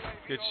down.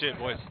 Good shit,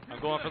 boys. I'm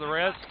going for the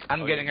res.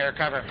 I'm getting her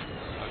cover.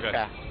 Okay.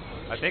 Yeah.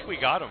 I think we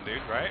got him,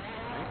 dude, right?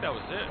 I think that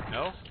was it.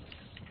 No?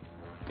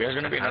 There's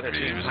going to be Had another to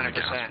be. He team, was in the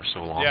gas 100%. for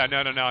so long. Yeah, no.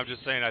 I'm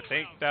just saying, I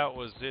think that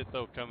was it,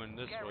 though, coming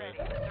this way.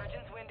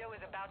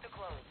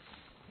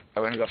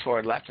 I'm going to go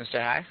forward left and stay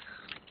high.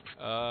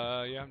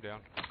 Yeah, I'm down.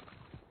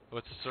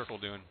 What's the circle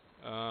doing?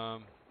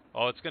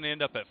 Oh, it's going to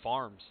end up at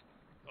farms.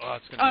 Oh,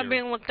 it's going to I'm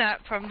being looked at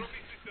from,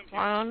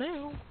 I don't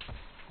know,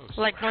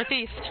 like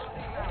northeast.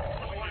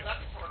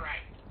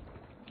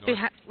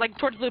 Like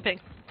towards looping.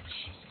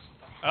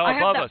 Oh, I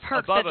have above that us.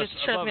 perk Above that us.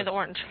 just shows Above me us. the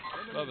orange.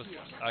 Above us.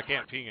 I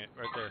can't ping it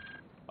right there.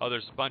 Oh,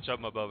 there's a bunch of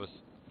them above us.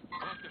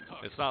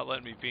 It's not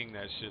letting me ping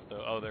that shit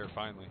though. Oh, there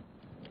finally.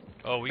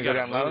 Oh, we Is got it to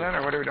down low move. then,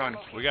 or what are we doing?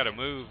 We got to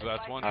move.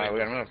 That's one Alright, thing. we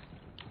gotta move.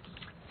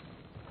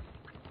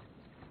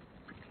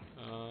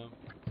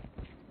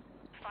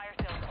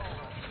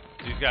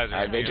 These guys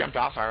are. They jumped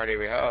off already,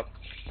 we hope.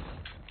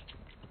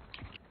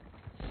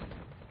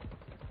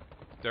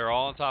 They're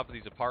all on top of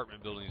these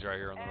apartment buildings right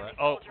here on the right.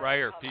 Oh, right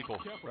here, people.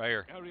 Right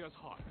here. Area's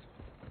hot.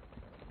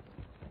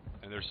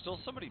 And there's still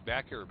somebody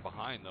back here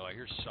behind though. I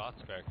hear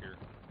shots back here.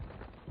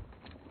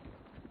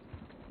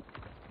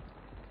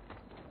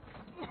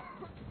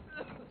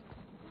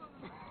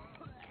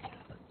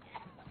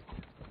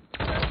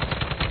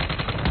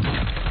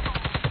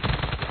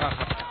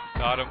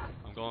 Got him.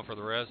 I'm going for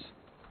the res.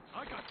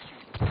 I got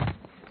you.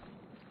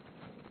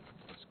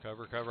 Just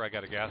cover. I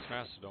got a gas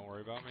mask, so don't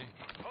worry about me.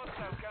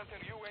 Hostile counter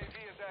UAV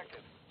is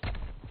active.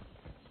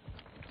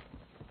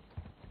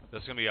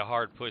 That's gonna be a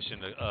hard push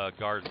into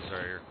gardens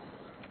right here.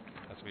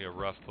 That's gonna be a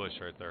rough push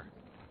right there.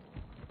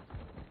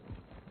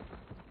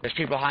 There's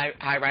people high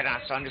right on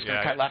us, so I'm just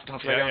gonna cut left and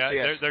hopefully they don't see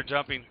us. They're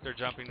jumping. They're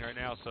jumping right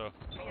now. So.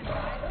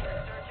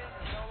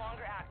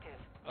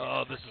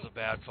 Oh, this is a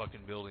bad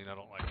fucking building. I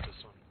don't like this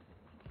one.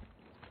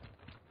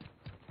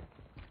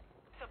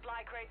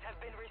 Supply crates have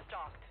been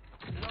restocked.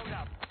 Load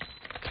up.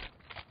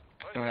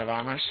 Don't have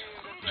armors.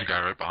 There's a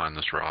guy right behind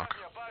this rock.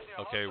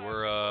 Okay,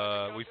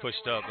 we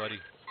pushed up, buddy.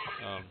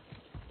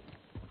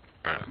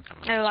 Alright, I'm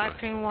coming They're this way.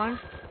 lacking one.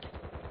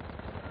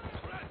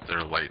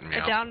 They're lighting me I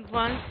up. downed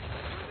one.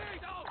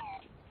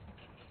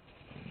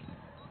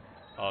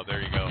 Oh,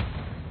 there you go.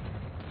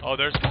 Oh,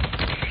 there's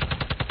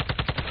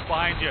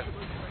behind you.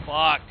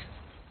 Fuck.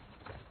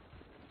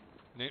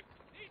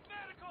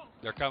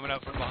 They're coming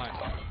up from behind.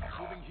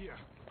 Moving here.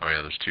 Oh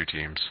yeah, there's two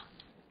teams.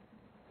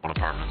 One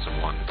apartments and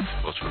one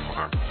close to the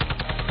farm.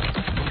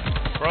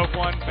 Broke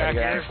one back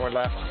here. 4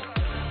 left.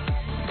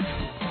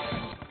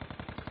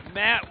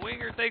 Matt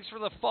Winger, thanks for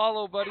the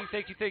follow, buddy.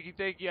 Thank you.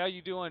 How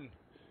you doing?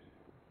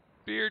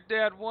 Beard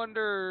Dad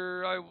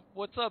Wonder,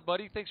 what's up,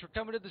 buddy? Thanks for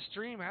coming to the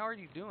stream. How are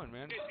you doing,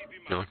 man?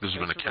 I feel like this has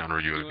been a Thanks for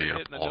counter doing UAV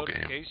hitting the all game.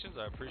 notifications.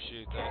 I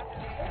appreciate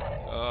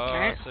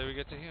that. So we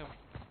get to him.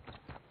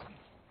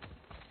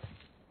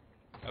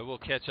 I will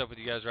catch up with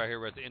you guys right here.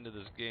 We're at the end of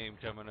this game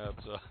coming up,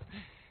 so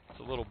it's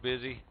a little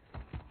busy,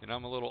 and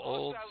I'm a little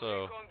old,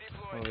 so.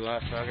 Oh, we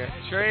left, okay.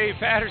 Trey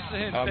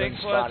Patterson, Oh, thanks,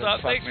 been what's spotted,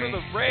 up? fuck Thanks for me.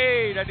 the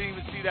raid. I didn't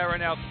even see that right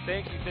now.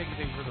 Thank you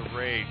for the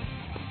raid.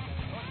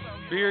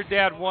 Beard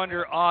Dad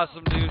Wonder,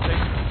 awesome, dude.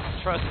 Thanks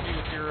for trusting me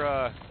with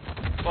your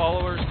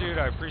followers, dude.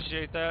 I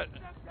appreciate that.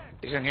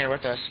 He's in here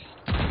with us.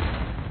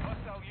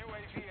 Hostile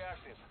UAV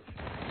active.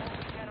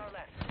 10 or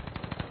less.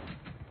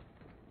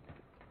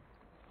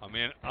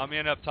 I'm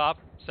in up top,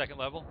 second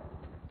level.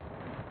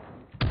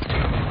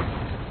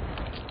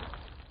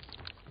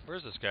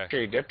 Where's this guy?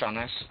 Sure, he dipped on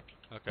us.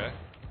 Okay.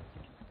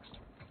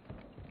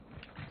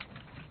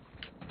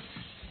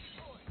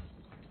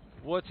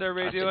 What's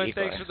everybody That's an doing?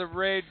 decoy. Thanks for the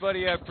raid,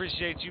 buddy. I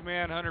appreciate you,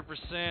 man.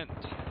 100%.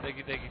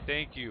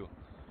 Thank you.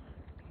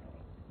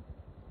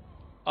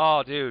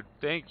 Oh, dude,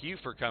 thank you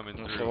for coming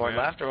through, So one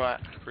man. left or what?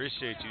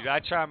 Appreciate you. I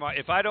try my.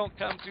 If I don't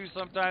come through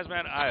sometimes,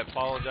 man, I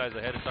apologize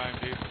ahead of time,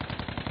 dude.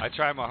 I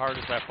try my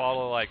hardest. I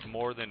follow like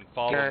more than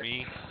follow Sure.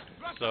 me.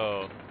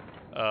 So,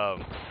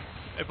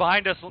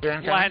 behind us,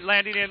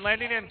 landing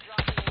in.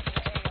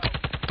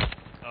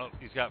 Oh,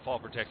 he's got fall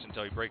protection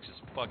until he breaks his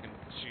fucking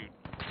chute.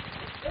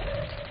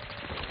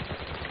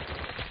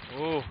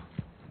 Ooh.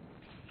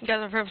 You guys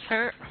are perhaps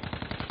hurt.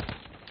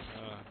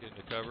 Getting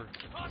to cover.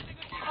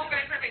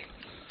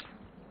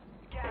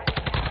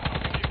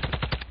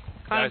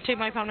 Got two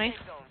mic on me.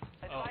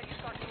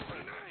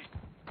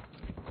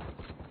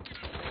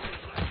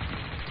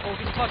 Oh,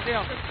 get the fuck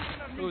down.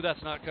 Ooh,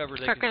 that's not covered.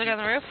 They Parker, can on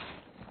the roof.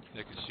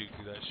 They can shoot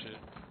through that shit.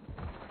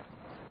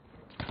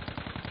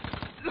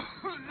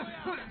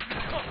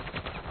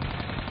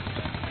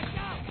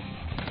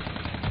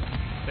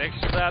 Thanks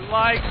for that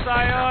like,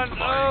 Sion.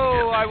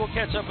 Oh, I will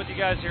catch up with you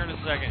guys here in a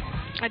second.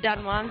 I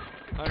downed one.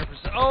 100%.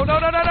 Oh, no.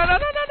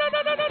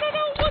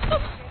 What the?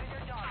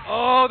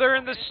 Oh, they're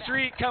in the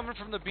street coming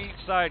from the beach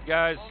side,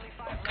 guys.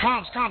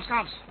 Comms.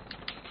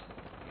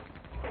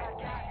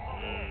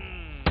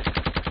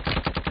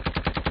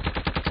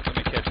 Let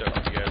me catch up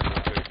with you guys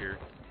real quick here.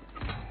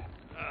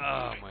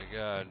 Oh, my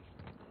God.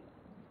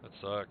 That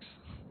sucks.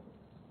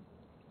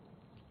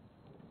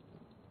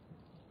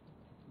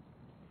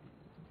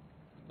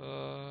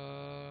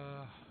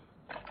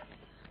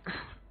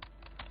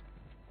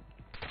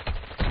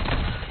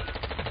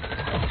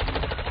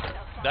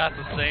 That's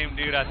the same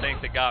dude I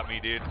think that got me,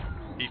 dude.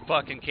 He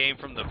fucking came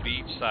from the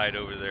beach side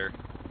over there.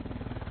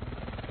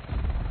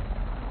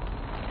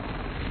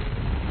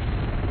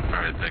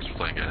 Alright, thanks for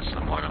playing, guys.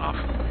 I'm logging off.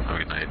 Have a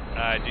good night.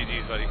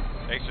 GG's, buddy.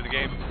 Thanks for the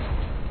game.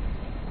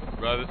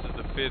 Bro, this is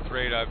the 5th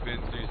raid I've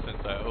been through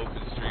since I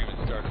opened stream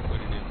and started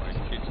putting in my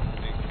kitchen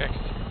sink next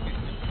to me.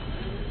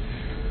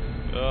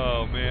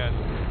 Oh, man.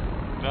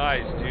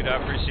 Nice, dude.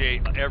 I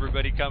appreciate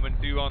everybody coming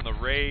through on the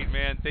raid,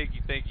 man. Thank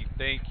you, thank you,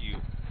 thank you.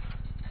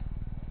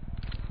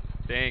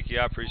 Thank you,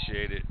 I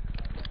appreciate it.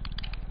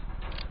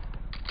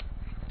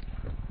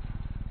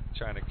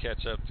 Trying to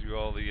catch up through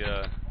all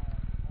the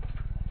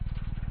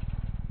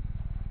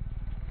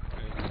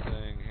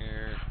everything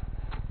here.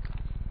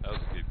 That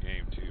was a good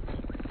game too,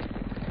 man.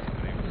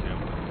 My name is Jim.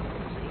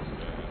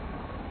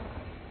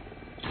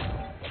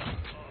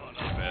 Oh,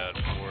 not bad.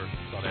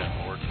 Thought I had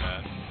more than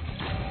that.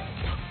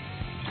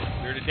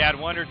 Bearded Dad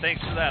Wonder,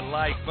 thanks for that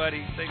like,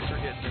 buddy. Thanks for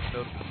hitting this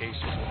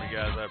notification for me,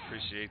 guys. I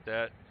appreciate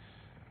that.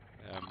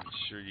 I'm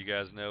sure you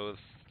guys know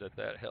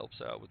that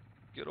helps out with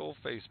good old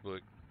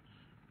Facebook.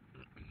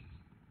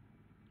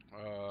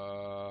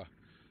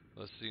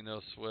 Let's see,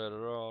 no sweat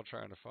at all.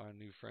 Trying to find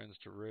new friends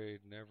to raid.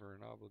 Never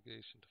an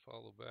obligation to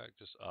follow back.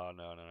 Just, oh,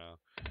 no.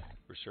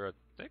 For sure. I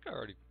think I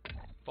already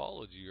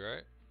followed you,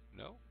 right?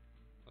 No?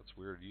 That's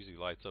weird. It usually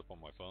lights up on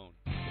my phone.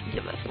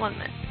 Give us 1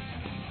 minute.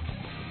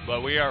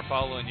 But we are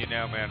following you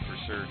now, man, for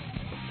sure.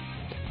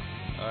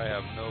 I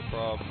have no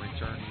problem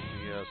returning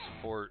the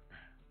support.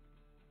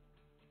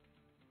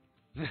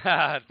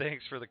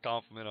 Thanks for the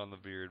compliment on the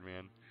beard,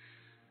 man.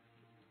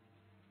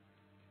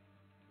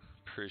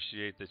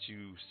 Appreciate that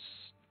you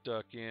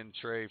stuck in,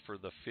 Trey, for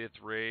the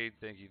 5th raid.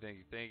 Thank you, thank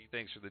you, thank you.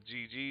 Thanks for the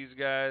GGs,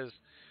 guys.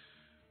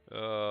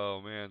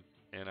 Oh, man.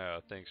 And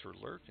thanks for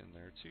lurking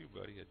there, too,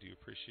 buddy. I do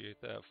appreciate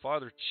that.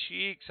 Father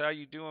Cheeks, how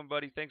you doing,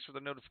 buddy? Thanks for the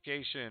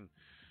notification.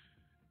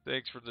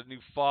 Thanks for the new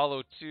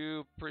follow,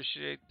 too.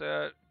 Appreciate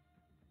that.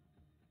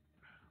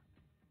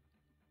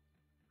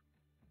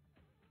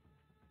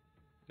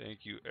 Thank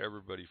you,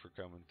 everybody, for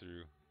coming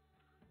through.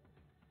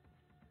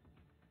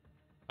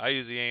 I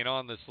usually ain't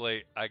on this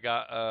late. I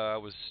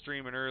was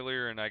streaming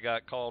earlier and I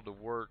got called to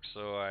work,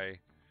 so I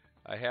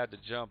had to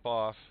jump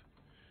off.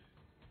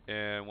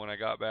 And when I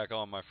got back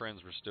on, my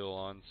friends were still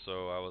on,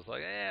 so I was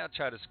like, I'll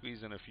try to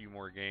squeeze in a few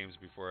more games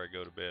before I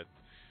go to bed.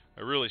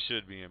 I really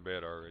should be in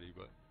bed already,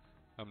 but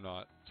I'm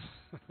not.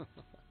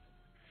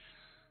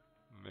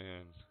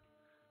 Man.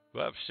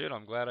 But shit,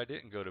 I'm glad I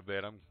didn't go to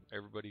bed.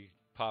 Everybody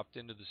popped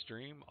into the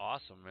stream.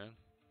 Awesome, man.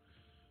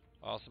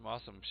 Awesome,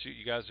 awesome. Shoot,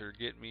 you guys are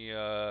getting me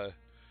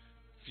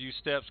few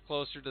steps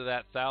closer to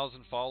that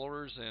 1,000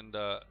 followers, and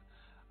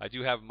I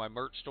do have my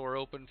merch store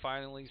open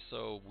finally,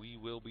 so we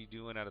will be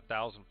doing, at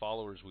 1,000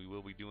 followers, we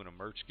will be doing a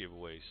merch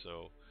giveaway,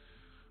 so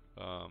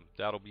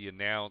that'll be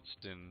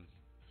announced and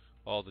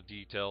all the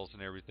details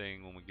and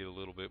everything when we get a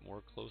little bit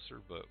more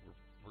closer, but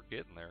we're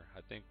getting there.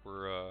 I think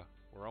we're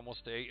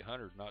almost to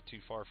 800, not too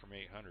far from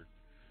 800,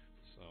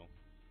 so.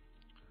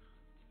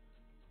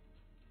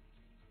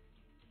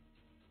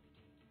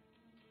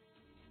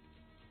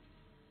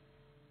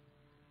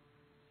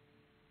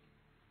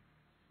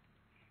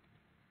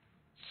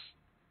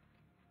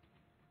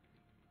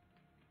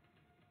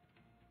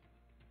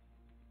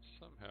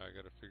 Somehow I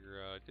gotta figure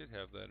out, I did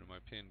have that in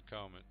my pinned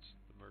comments,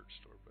 the merch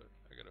store, but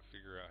I gotta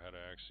figure out how to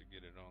actually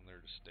get it on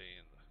there to stay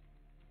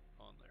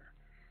on there.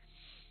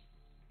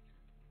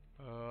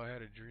 Oh, I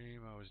had a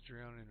dream. I was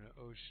drowning in an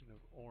ocean of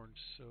orange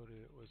soda.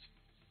 It was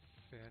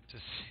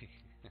fantasy.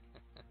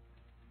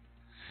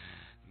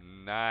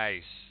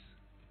 Nice.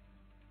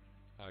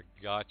 I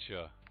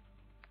gotcha.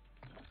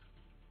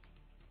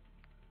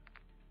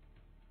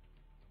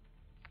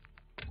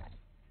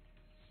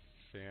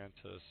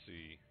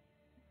 Fantasy.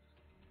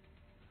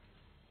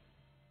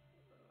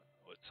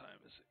 What time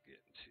is it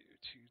getting to?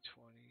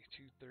 2:20,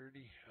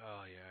 2:30?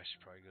 Oh yeah, I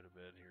should probably go to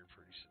bed here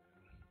pretty soon.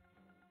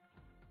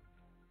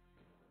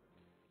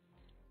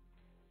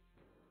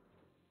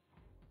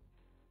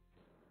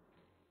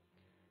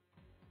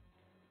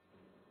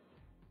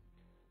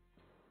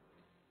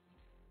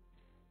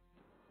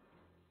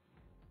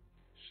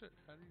 Shit,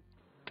 how do you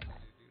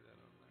do that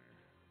on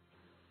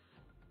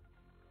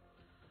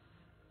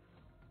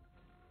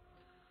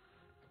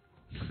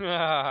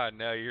there?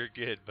 No, you're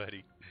good,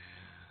 buddy.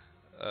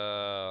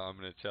 I'm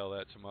gonna tell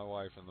that to my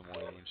wife in the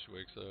morning when she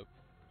wakes up.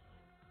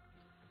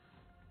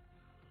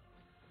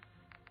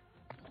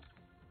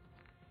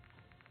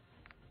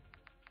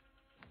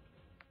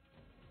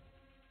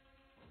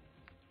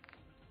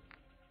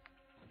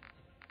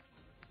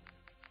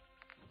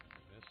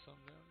 Missed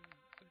some down there?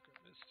 I think I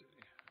missed it.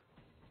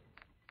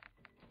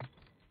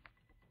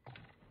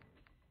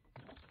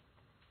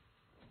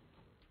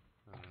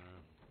 I don't know.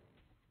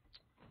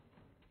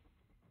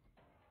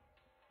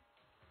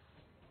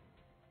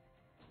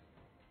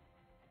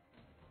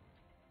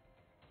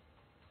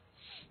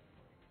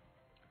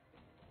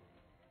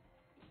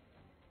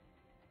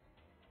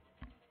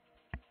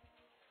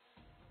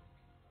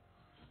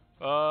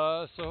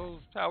 So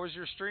how was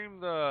your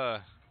stream,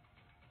 the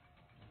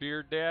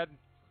Beard Dad?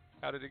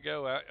 How did it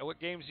go? What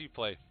games do you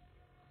play?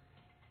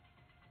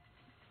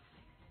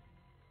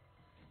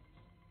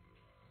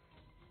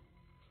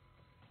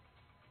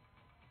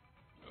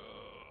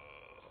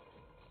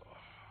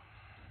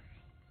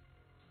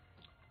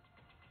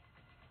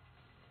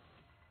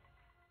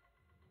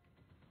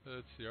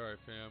 Let's see. Alright,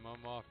 fam.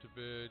 I'm off to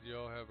bed.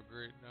 Y'all have a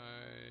great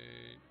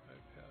night. I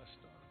passed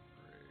on a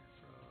parade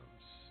from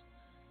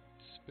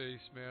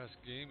Face Mask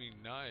Gaming,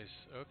 nice.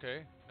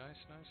 Okay, nice.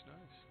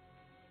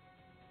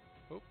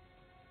 Oh.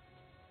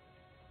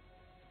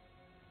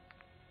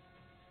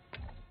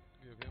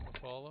 Give him a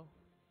follow.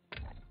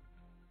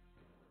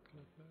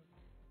 Get that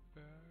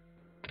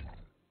back.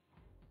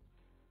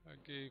 I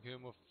gave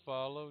him a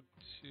follow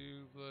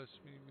too. Bless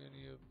me,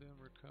 many of them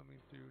are coming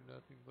through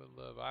nothing but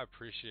love. I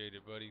appreciate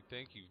it, buddy.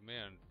 Thank you,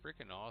 man.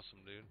 Freaking awesome,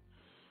 dude.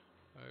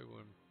 I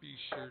will be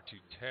sure to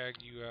tag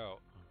you out.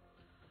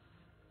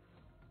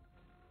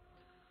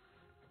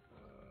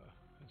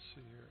 Let's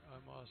see here.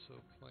 I'm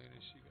also playing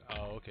as you.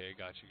 Oh, okay.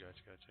 Gotcha.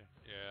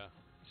 Yeah.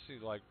 See,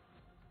 like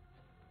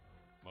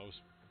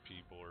most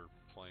people are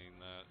playing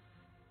that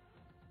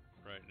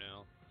right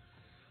now.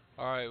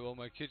 Alright, well,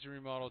 my kitchen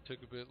remodel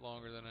took a bit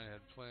longer than I had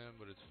planned,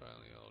 but it's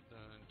finally all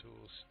done.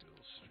 Tools still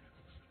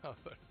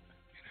strapped.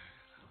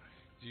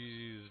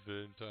 Jesus,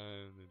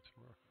 bedtime and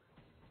tomorrow.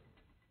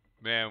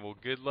 Man, well,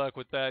 good luck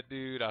with that,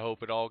 dude. I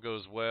hope it all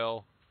goes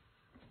well.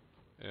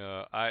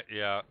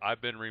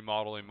 I've been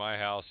remodeling my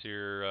house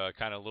here,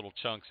 kind of little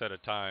chunks at a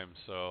time,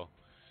 so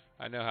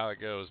I know how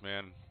it goes,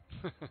 man.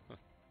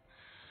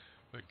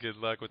 But good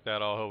luck with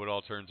that. I hope it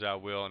all turns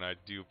out well, and I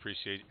do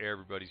appreciate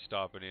everybody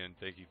stopping in.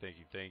 Thank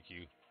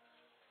you.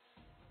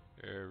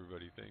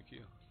 Everybody, thank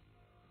you.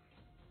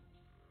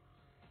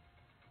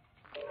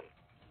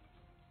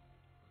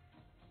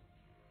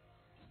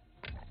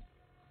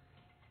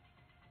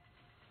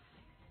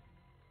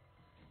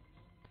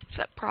 Is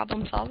that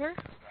problem solver?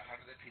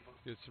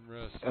 Get some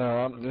rest.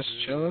 I'm just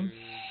chilling.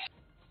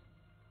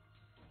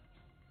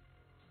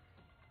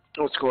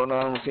 What's going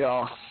on with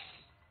y'all?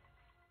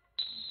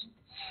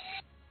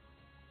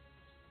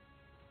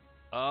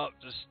 Oh,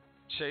 just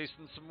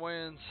chasing some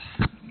wins.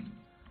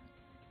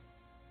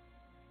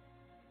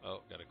 Oh,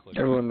 gotta click.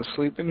 Everyone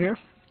asleep in here?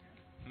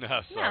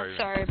 No, sorry. No,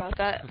 sorry about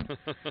that.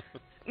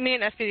 Me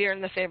and SPD are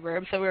in the same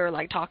room, so we were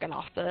like talking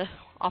off the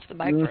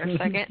mic for a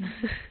second.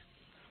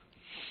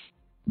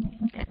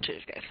 Yeah,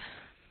 cheers, guys.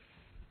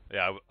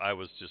 Yeah, I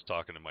was just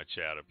talking to my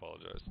chat. I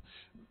apologize.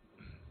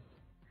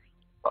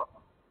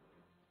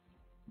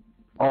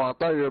 Oh, I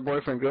thought you were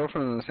boyfriend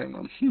girlfriend in the same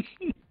room.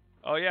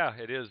 Oh yeah,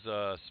 it is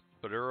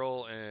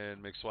Spadural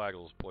and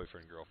McSwaggle's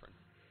boyfriend girlfriend.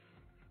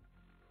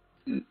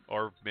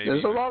 Or maybe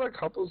There's a lot of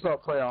couples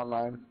that play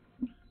online.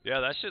 Yeah,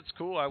 that shit's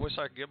cool. I wish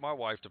I could get my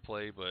wife to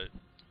play, but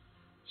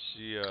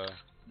she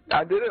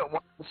I did it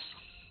once.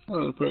 That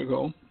was pretty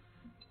cool.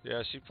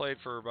 Yeah, she played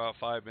for about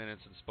 5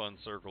 minutes and spun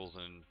circles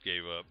and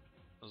gave up.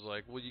 I was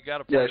like, well, you got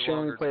to play Yeah, she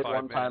longer only played than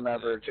 5 one time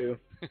minutes. ever, too.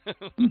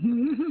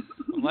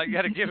 I'm like, you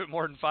got to give it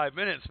more than 5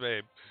 minutes,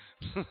 babe.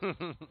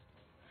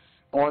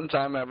 One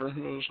time ever,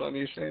 was what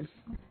you said.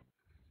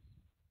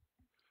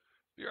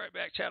 Be right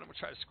back, Chad. I'm going to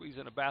try to squeeze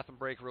in a bathroom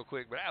break real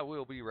quick, but I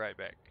will be right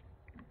back.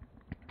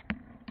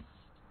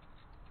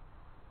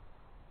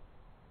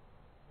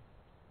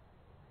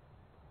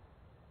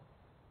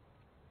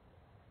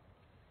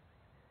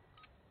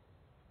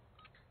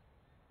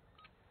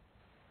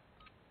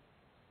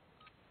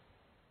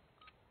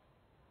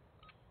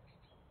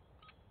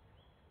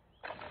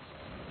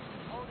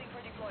 Holding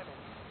for deployment.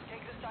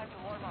 Take this time to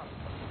warm up.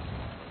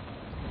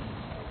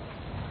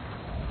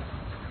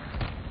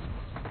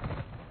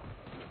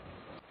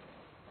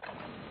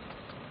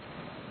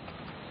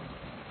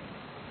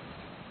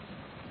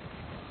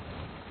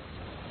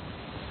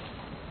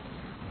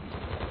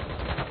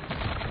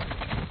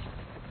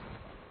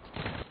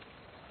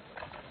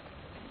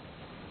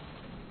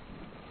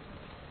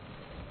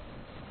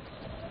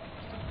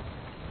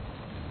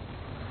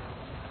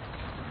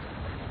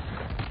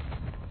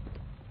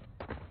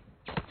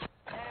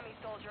 Enemy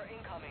soldier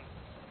incoming.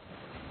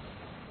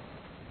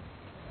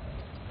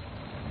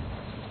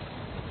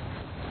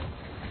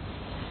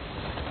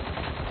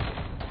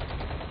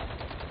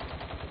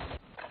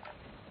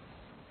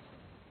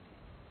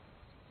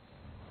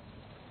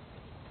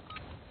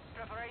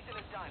 Preparation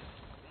is done.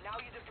 Now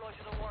you deploy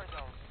to the war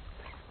zone.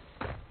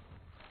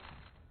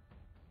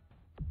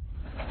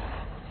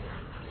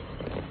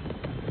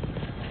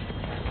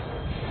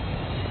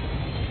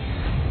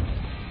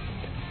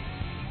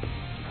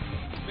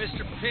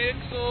 Mr.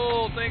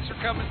 Pixel, thanks for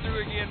coming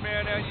through again,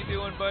 man. How you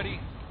doing, buddy?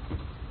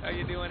 How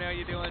you doing?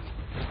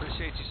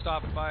 Appreciate you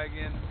stopping by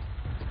again.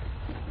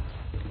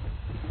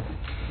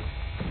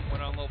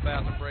 Went on a little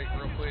bathroom break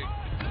real quick.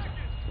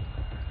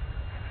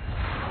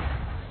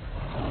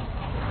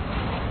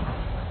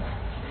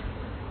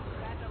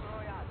 Battle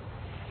Royale.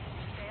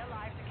 Stay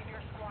alive to keep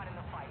your squad in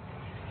the fight.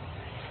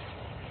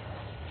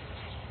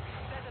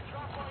 There's a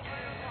drop point for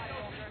your squad,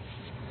 soldier.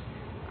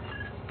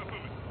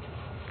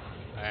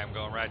 I am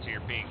going right to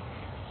your peak.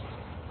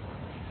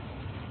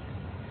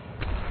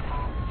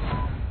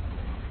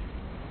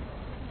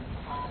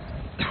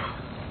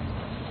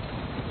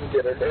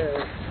 Get her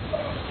there.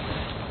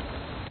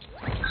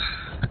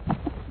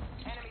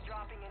 Enemy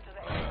dropping into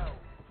the AO.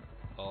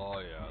 Oh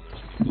yeah,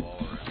 there's people all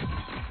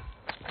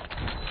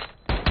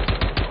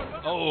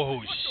around.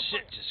 Oh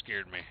shit, just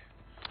scared me.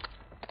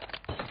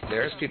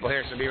 There's people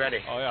here, so be ready.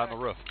 Oh yeah, on the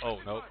roof. Oh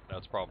nope,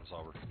 that's problem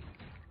solver.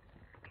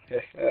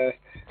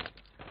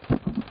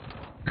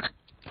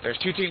 There's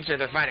 2 teams here.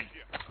 They're fighting.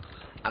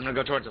 I'm gonna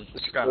go towards them.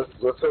 Let's go.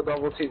 Let's go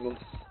double team them.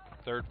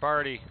 Third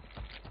party.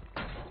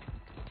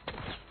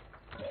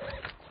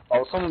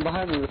 Oh, someone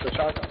behind me with a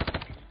shotgun.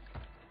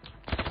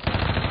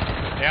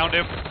 Downed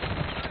him.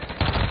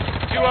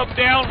 2 of them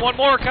down. 1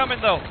 more coming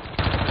though.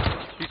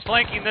 He's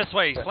flanking this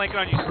way. He's flanking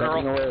on you,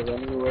 Squirrel.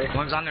 Running away.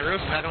 One's on the roof.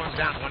 The other one's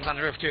down. One's on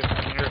the roof too.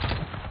 On the roof.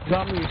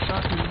 Got me,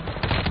 shot me.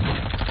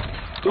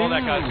 Oh,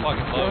 that guy's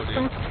fucking low, What dude.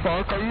 the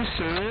fuck? Are you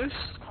serious?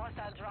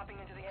 Hostiles dropping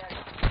into the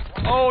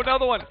area. Oh,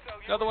 another one.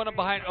 Another one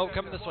behind. Oh,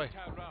 coming this way.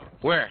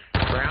 Where?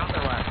 Ground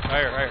or what? Right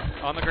here, right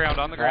here. On the ground,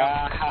 on the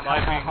ground.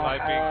 Live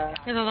beam.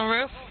 He's on the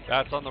roof.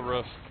 That's on the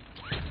roof.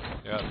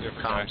 Yeah,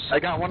 different guy. I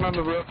got one on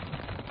the roof.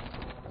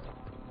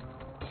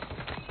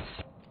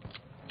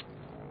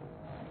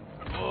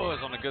 Oh, I was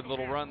on a good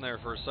little run there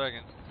for a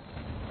second.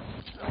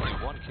 Only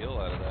 1 kill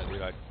out of that,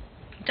 dude.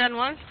 Done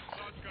one.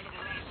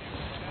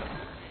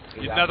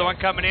 Another one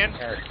coming in.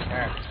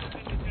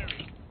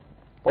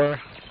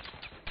 Where?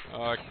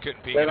 Oh, I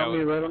couldn't peek Right out. on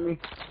me, right on me.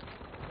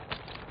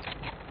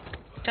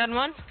 Done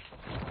one.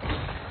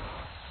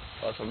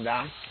 Both of them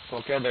down.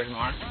 Full kill. There's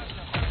more.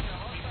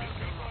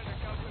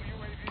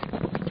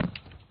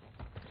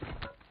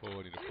 Oh,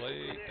 I need a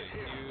plate. Thank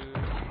you.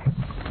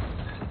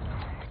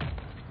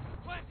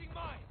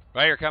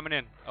 Right here, coming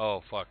in.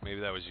 Oh, fuck. Maybe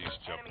that was you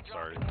jumping.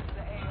 Sorry.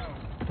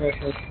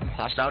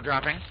 Hostile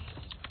dropping.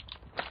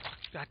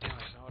 God damn it.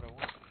 That's not what I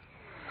want.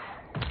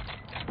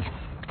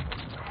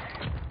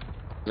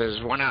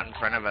 There's one out in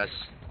front of us.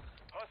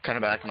 Kind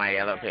of like my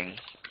yellow ping.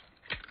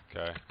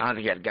 Okay. I don't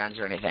think he had guns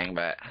or anything,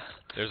 but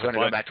There's a going to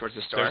bunch. go back towards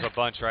the store. There's a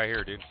bunch right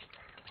here, dude.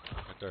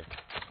 Right there.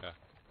 Yeah.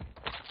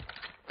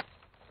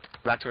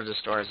 Back towards the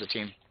store as a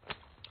team.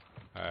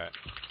 All right.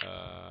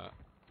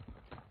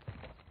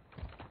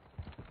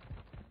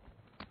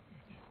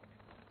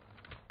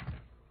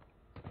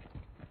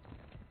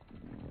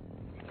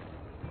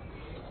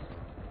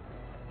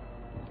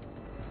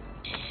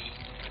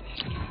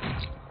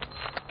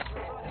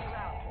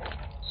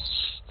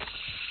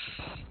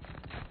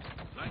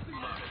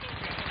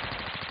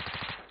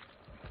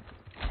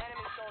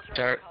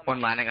 There,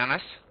 one landing on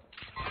us.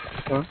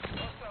 Huh? Hostile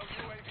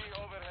UAV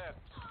overhead.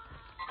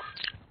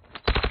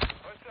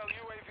 Hostile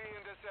UAV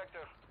in the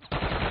sector.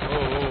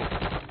 Oh.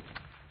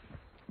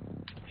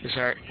 He's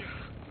hurt.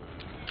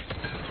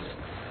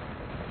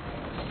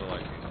 I feel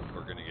like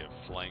we're gonna get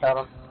flanked. Got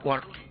him.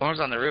 One was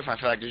on the roof, I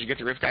feel like. Did you get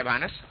the roof guy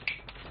behind us?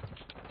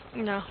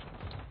 No.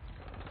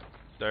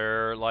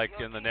 They're like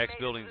in the next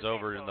building's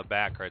over in the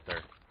back right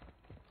there.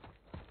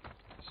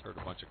 Just heard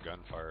a bunch of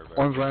gunfire back.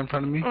 One's right in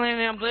front of me.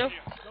 Landing on blue.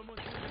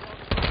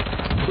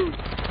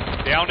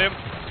 Downed him.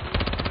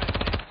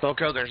 Full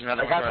kill, there's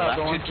another I got that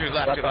one. door. Two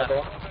left, Got two that left.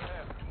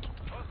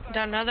 door.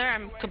 Down another.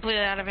 I'm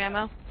completely out of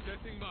ammo.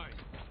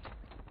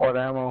 What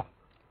ammo?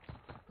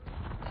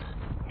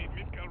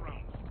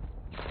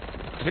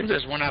 I think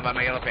there's one out by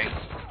my yellow ping.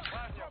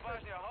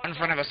 In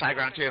front of us, high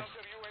ground too.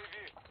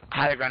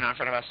 High ground out in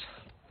front of us.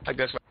 Like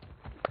this way.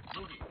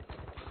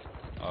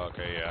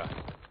 Okay, yeah.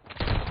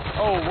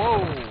 Oh,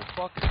 whoa,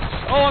 fuck.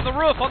 Oh, on the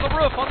roof, on the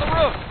roof, on the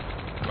roof.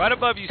 Right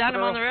above you, Down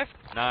him on the Squirrel. roof.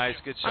 Nice,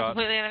 good I'm shot.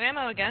 completely out of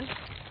ammo again.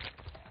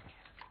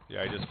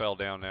 Yeah, he just fell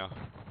down now.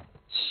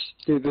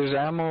 Dude, there's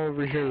ammo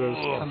over here. There's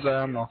tons of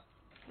ammo.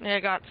 Yeah, I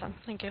got some.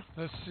 Thank you.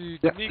 Let's see.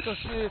 Yeah. D'Amico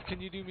Smith, can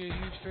you do me a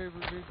huge favor,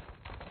 dude?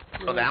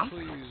 Go down?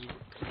 Please.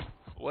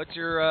 What's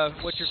your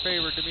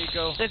favorite,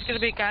 D'Amico? There's gonna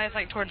be guys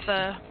like towards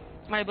the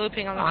my blue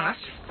ping on the On left.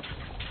 us.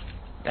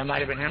 That might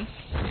have been him.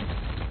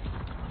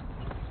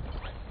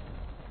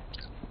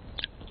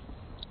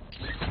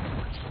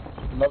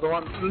 Another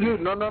one.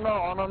 Dude, no.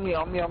 On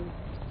me.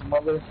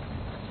 Mother.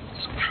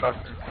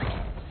 Trucker.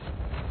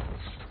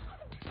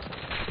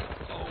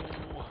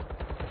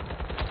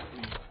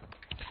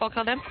 Full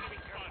killed him.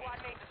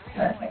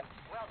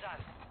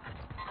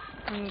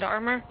 And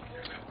armor.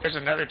 There's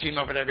another team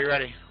over there. Be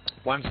ready.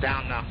 One's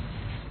down now.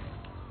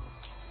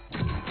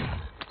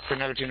 For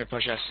another team to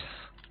push us.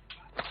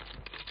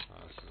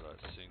 This is a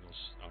singles.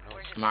 Oh, no.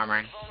 I'm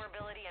armoring.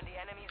 Vulnerability in the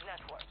enemy's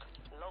network.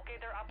 Locate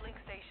their uplink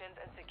stations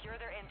and secure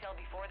their intel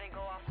before they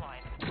go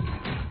offline.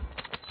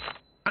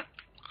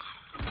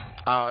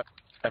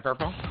 That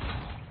purple?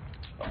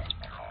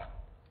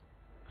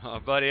 Oh,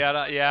 buddy, I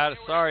don't, yeah,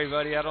 sorry,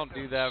 buddy, I don't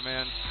do that,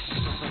 man.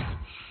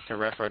 The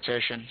ref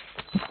rotation.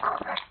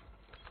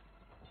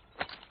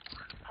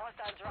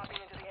 Hostiles dropping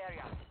into the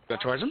area. Go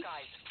towards him.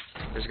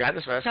 There's a guy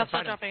this way. Let's go Hostile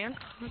find him.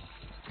 dropping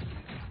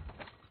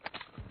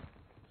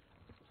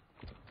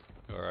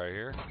in. All right,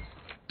 here.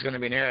 He's gonna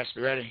be near us.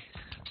 Be ready.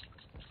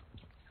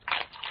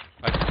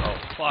 Oh,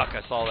 fuck,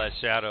 I saw that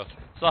shadow.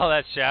 Saw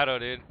that shadow,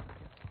 dude.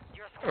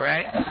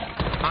 Right?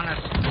 On us.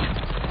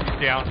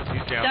 He's down.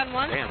 He's down. Down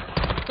one. Damn.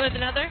 With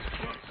another.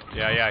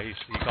 Yeah, he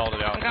called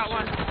it out. I got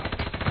one.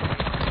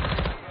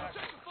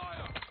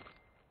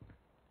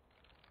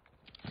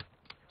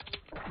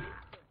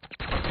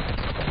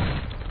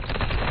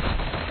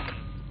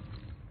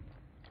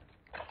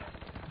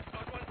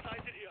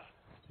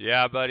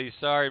 Yeah, buddy,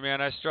 sorry,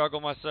 man. I struggle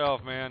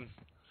myself, man.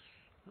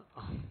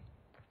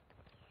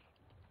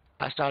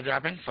 Hostile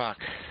dropping? Fuck.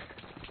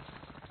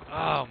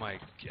 Oh my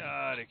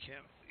god, I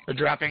can't. We're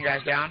dropping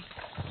guys down.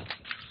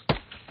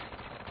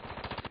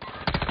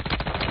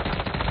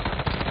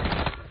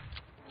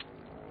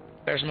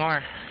 There's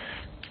more.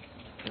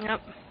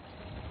 Yep.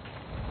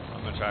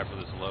 I'm gonna try for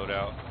this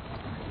loadout.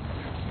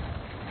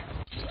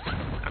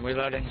 I'm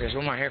reloading. There's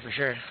one more here for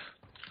sure.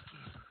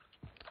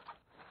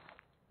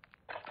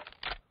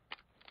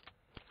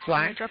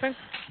 Flying. Dropping.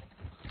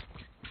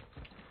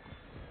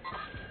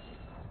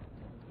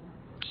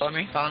 Follow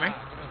me. Follow me.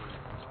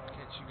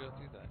 Can't you go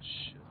through that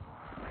shit?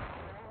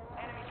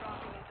 Enemy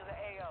dropping into the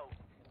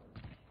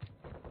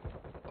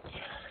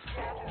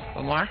AO.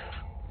 One more.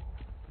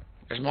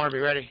 There's more. Be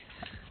ready.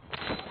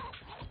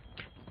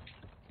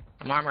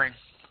 I'm armoring.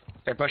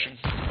 They're pushing.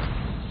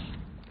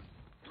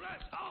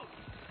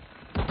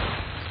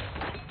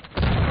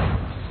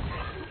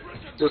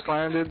 Just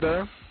landed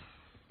there.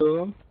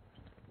 Boom.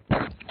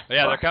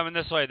 Yeah, they're coming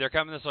this way. They're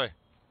coming this way.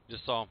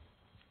 Just saw them.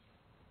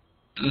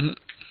 Mhm.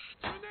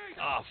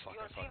 Oh fuck!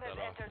 Your I team fucked has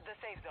that up. entered the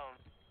safe zone.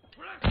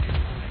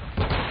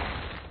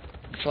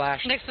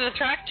 Flash. Next to the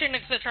truck. Two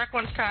next to the truck.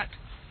 One's cracked.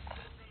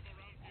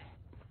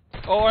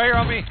 Oh, here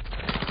on me.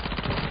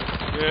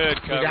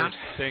 Good cover. down?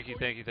 Thank you,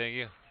 thank you, thank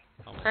you.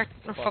 Almost Cracked.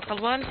 fucked Fuck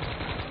him. one.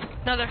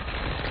 Another.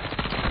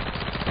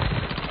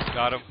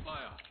 Got him.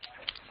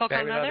 Fuck There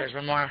we go. another. There's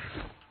one more.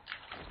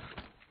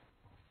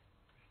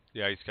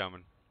 Yeah, he's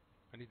coming.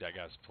 I need that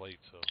guy's plate,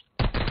 so.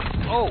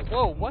 Oh,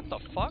 whoa, what the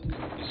fuck?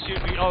 He's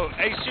shooting me. Oh,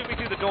 hey, shoot me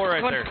through the door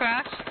right One's there.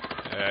 cracked.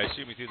 Yeah, he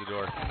shoot me through the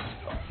door.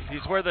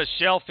 He's where the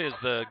shelf is,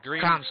 the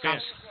green. Comms.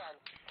 stand.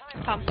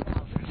 Come.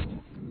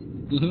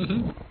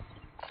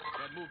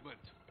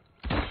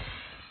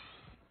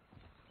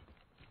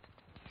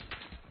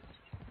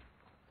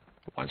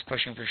 One's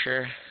pushing for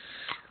sure.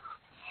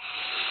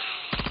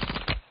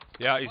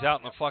 Yeah, he's out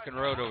in the fucking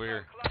road over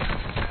here.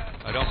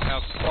 I don't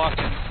have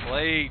fucking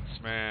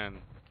plates, man.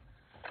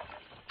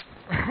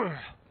 The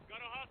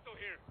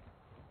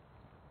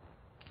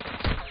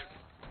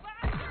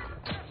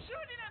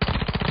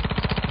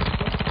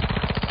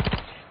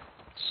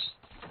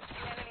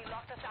enemy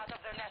locked us out of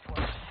their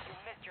network. You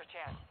missed your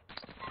chance.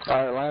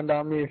 Alright, land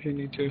on me if you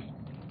need to.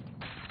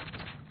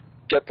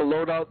 Get the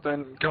loadout,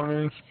 then come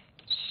in.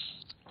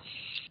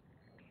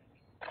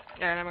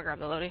 Alright, I'm gonna grab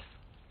the loadie.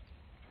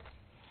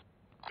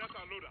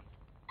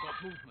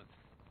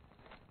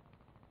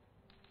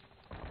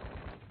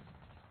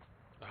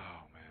 Oh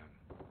man.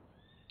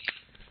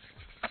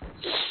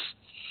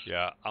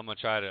 Yeah, I'm gonna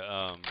try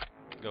to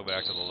go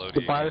back to the loadie.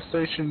 The buy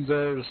station's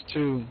there's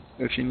too,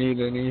 if you need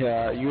any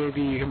UAV,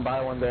 you can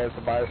buy one there at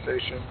the buy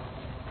station.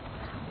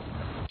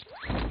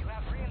 You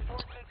have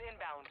reinforcements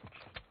inbound.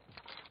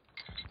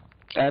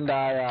 And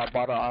I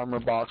bought an armor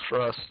box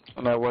for us,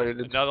 and I waited.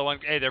 Another one.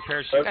 Hey, they're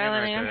parachuting in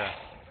right Skyline, there.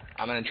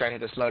 I'm gonna try to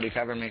hit this loadie.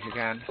 Cover me if you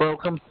can.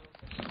 Broke him.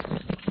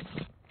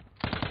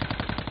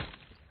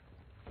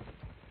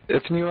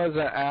 If you has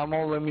an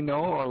ammo, let me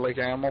know, or like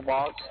ammo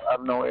box. I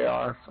have no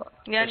AR.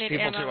 Yeah, I There's need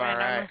people ammo to and our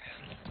right.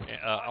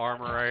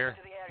 Armor right here.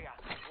 To the area.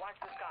 Watch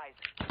the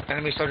skies.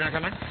 Enemy soldier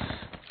coming.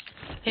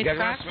 He's You guys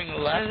wanna cracked. swing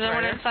left Is there right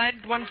one here? inside?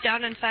 One's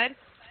down inside.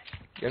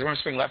 You guys want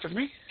to swing left with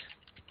me?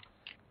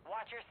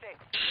 Watch your six.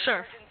 Sure.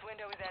 Emergence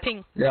window is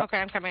ending. Ping. Yeah. Okay,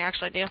 I'm coming.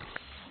 Actually, I do.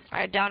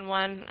 Alright, down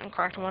one and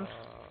cracked one.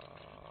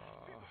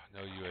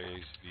 No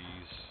UAVs.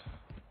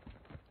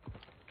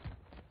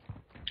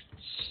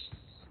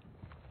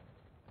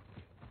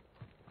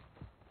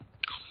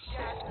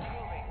 Gas is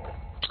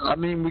moving. I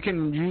mean, we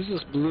can use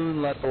this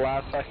balloon at the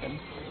last second.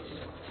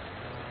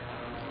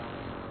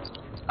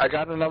 I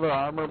got another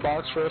armor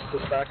box for us to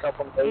stack up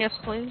on base. Yes,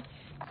 please.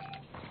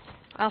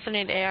 I also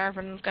need AR if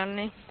anyone's got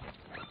any.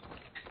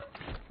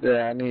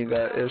 Yeah, I need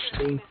that ish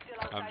too.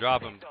 I'm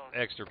dropping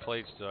extra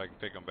plates so I can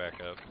pick them back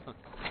up.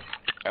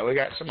 We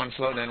got someone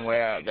floating in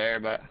way out there,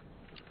 but.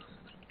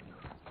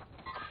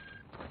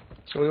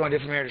 So what do we want to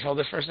do from here? Just hold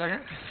this for a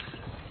second?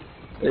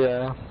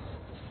 Yeah.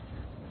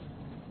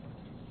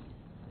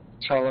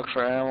 Try to look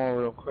for ammo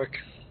real quick.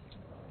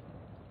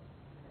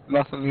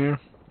 Nothing here.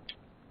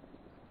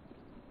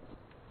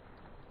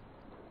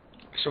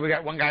 So we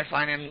got one guy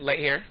flying in late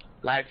here,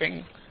 live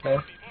ping. Yeah.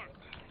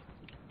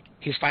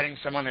 He's fighting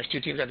someone. There's two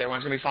teams out there.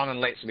 One's going to be falling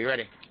in late, so be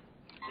ready.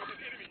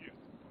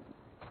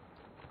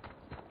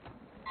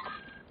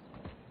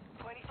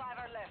 25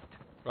 are left.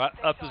 Right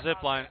up the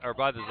zip line, or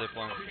by the zip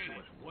line.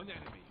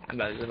 I'm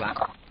about to zip line.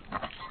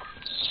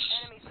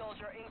 Enemy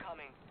soldier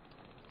incoming.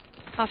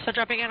 Also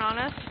dropping in on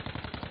us.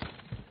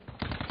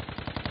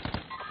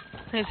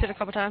 He's hit a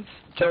couple times.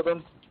 Killed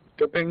him.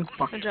 Good ping.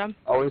 Good job.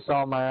 Always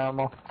saw my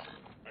ammo. Oh,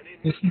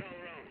 I do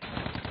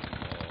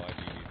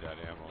need that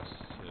ammo.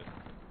 Shit.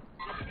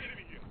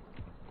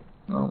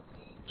 Oh,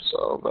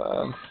 so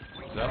bad.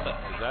 Is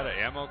that an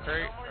ammo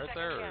crate right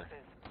there, or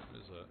what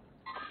is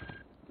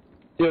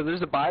that? Yo,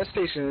 there's a buy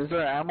station. Is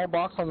there an ammo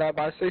box on that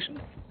buy station?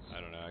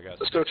 I don't know.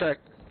 Let's go check.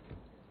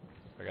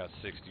 I got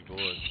 60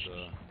 bullets.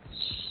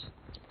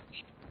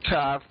 I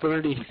have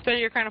 30. So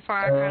you're kind of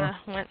far. I kind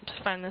of went to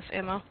find this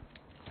ammo.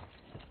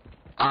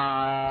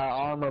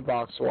 Armor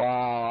box.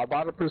 Wow. I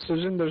bought a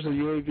precision. There's a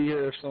UAV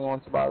here if someone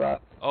wants to buy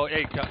that. Oh,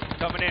 hey,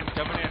 coming in.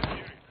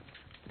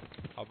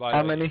 I'll buy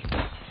How those. many?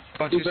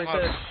 Bunch He's of right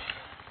smokes. there.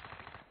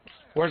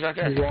 Where's that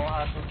there? He's wall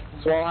hacking.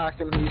 He's wall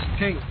hacking. He's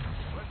ping.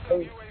 Hostile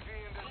UAV in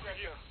the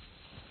sector.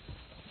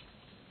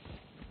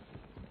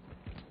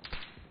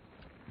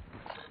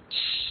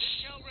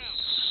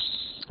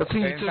 I think Stay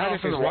he took inside off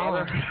if he's his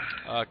water.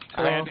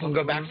 Alright, we can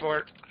go back for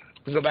it.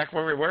 We can go back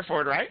where we were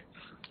for it, right?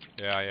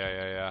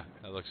 Yeah.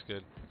 That looks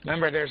good.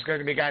 Remember, there's going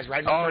to be guys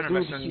right in Oh, front of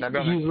us dude, in the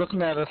building. he's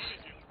looking at us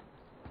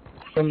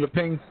from the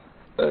ping.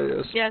 There he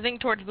is. Yeah, I think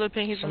towards blue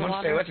ping he's in the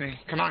Someone stay water. with me.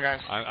 Come on, guys.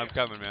 I'm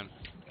coming, man.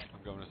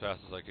 I'm going as fast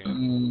as I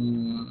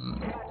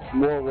can.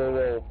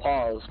 Whoa.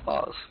 Pause.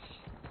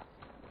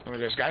 Oh,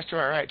 there's guys to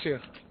our right, too.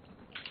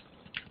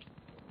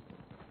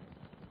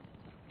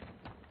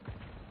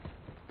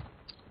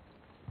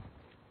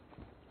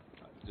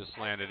 Just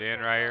landed in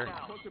right here.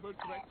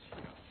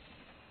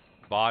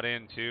 Bought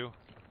in too.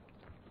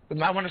 We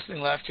might want to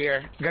swing left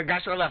here.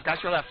 Guys to our left.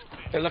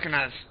 They're looking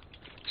at us.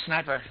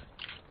 Sniper.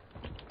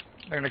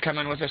 They're going to come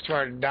in with us to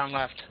our down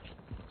left.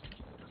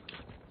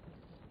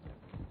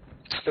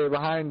 Stay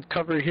behind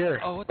cover here.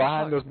 Oh, what the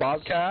behind fuck? this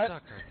bobcat Stuck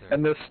right there.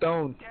 and this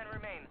stone. 10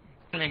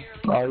 remain. Me.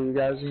 Oh, you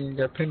guys are gonna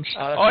get pinched.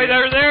 Oh, hey,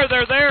 they're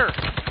there.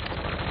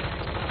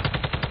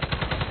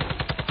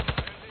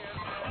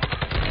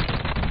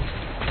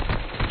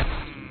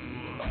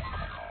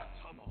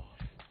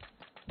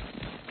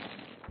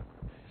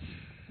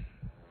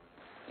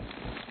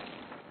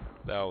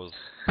 That was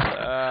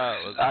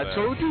I bad.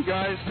 told you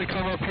guys to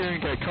come up here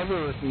and get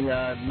cover with me.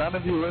 None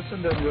of you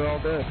listened, and you're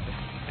all dead.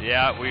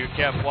 Yeah, we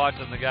kept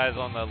watching the guys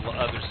on the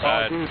other Oh,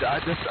 side. dude, I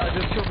just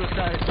killed this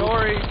guy.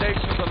 Dory,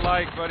 thanks for the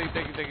like, buddy.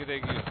 Thank you.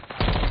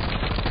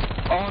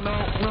 Oh no,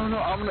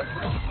 I'm gonna.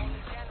 10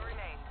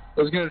 remain.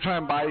 I was gonna try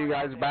and buy you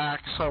guys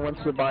back, so I went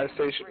to the buy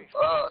station.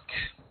 Fuck.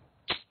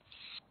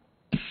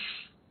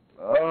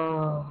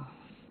 Oh.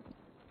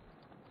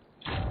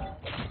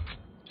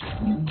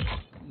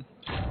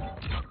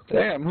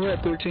 Damn, who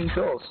had 13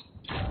 kills?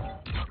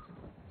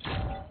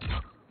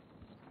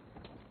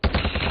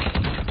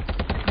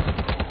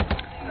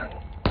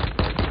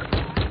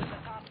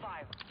 Top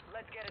 5.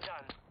 Let's get it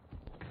done.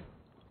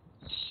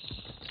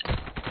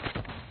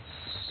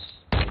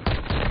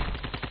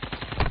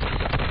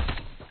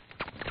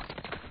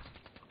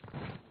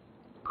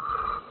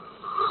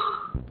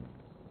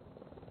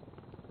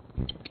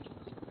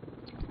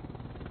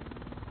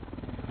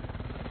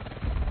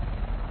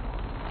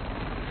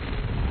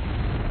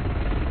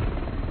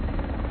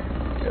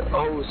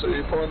 Oh, so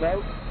you're pulling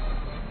out?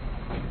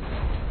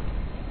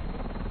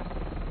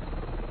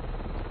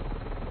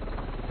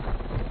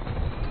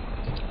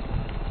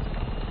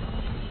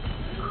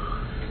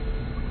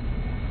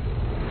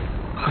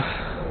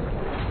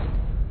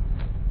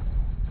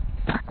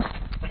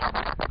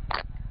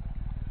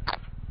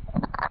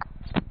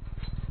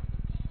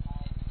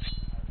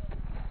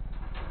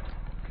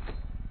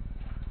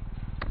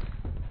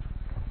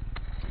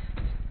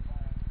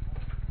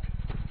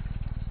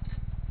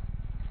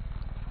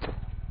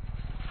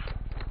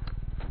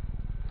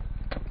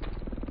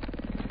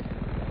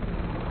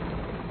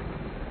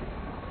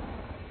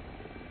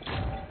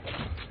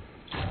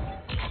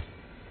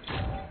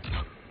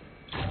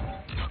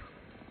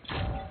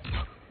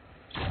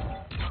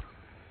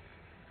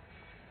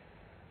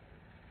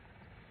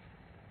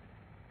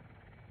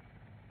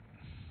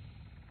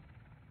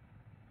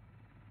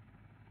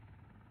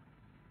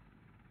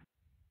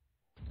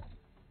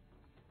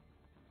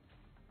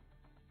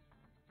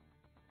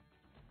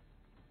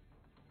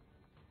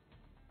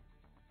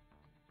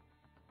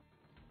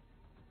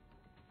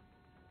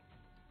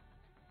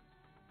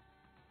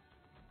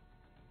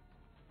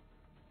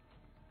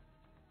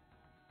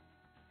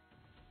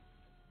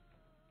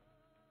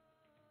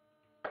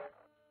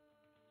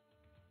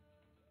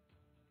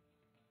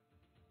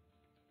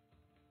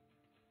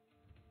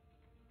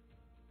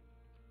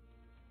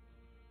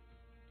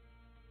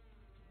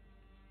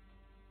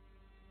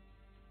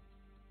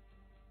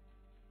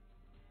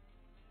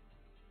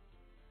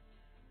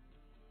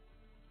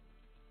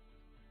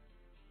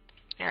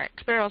 Alright,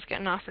 Sparrow's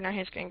getting off for now.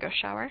 He's gonna go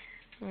shower.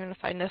 I'm gonna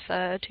find us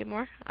 2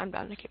 more. I'm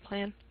bound to keep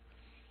playing.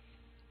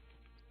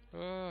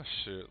 Oh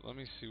shit! Let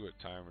me see what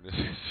time it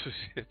is.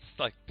 It's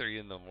like 3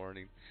 in the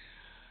morning.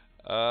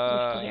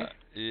 still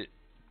here?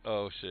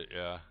 Oh shit!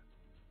 Yeah.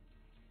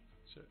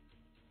 Shit.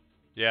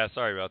 Yeah,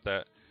 sorry about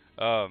that.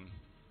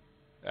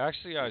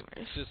 Actually, I No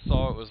worries. just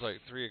saw it was like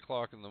 3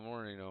 o'clock in the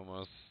morning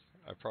almost.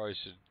 I probably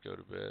should go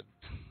to bed.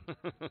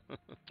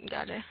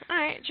 Got it.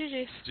 Alright,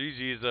 GG's.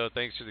 GG's though.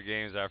 Thanks for the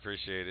games. I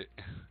appreciate it.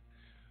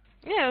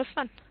 Yeah, it was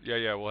fun.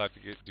 Yeah. We'll have to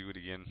do it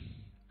again.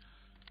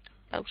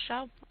 Oh,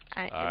 show.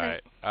 Alright,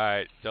 All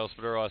right. Tell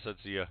Spidero I said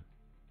see ya.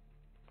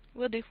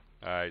 Will do.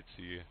 All right,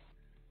 see ya.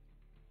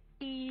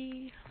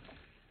 Bye.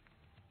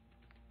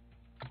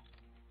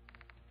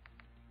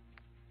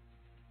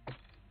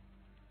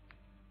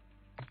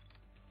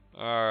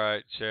 All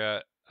right,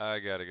 chat. I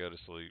gotta go to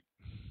sleep.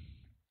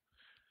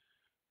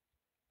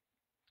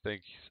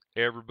 Thanks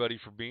everybody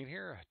for being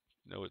here.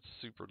 know it's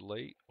super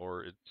late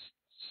or it's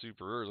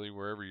super early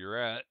wherever you're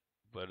at,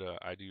 but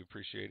I do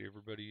appreciate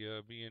everybody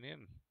being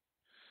in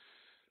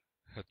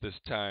at this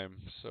time.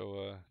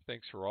 So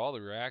thanks for all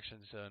the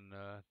reactions, and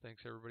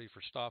thanks everybody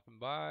for stopping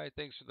by.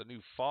 Thanks for the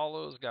new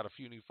follows. Got a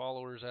few new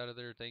followers out of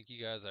there. Thank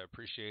you guys. I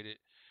appreciate it.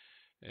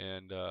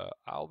 And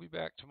I'll be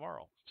back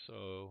tomorrow.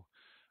 So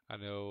I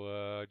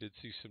know I did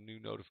see some new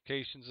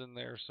notifications in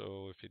there.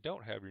 So if you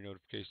don't have your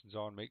notifications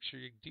on, make sure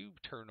you do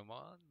turn them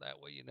on.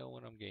 That way you know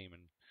when I'm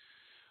gaming.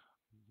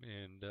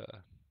 And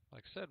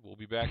like I said, we'll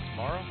be back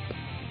tomorrow.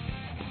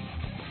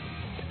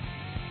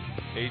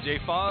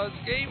 AJ Foz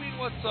Gaming,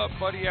 what's up,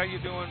 buddy? How you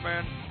doing,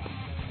 man?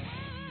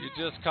 You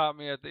just caught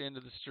me at the end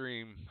of the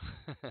stream.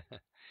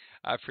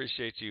 I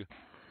appreciate you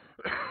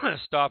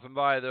stopping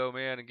by, though,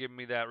 man, and giving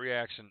me that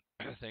reaction.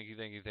 Thank you,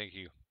 thank you, thank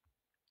you.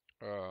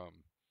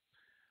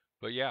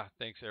 But yeah,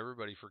 thanks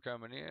everybody for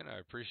coming in. I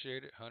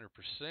appreciate it, 100%.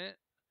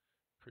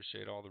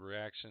 Appreciate all the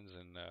reactions,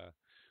 and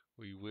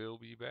we will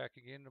be back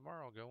again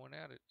tomorrow going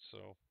at it.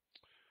 So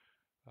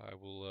I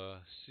will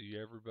see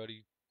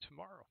everybody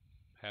tomorrow.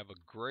 Have a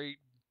great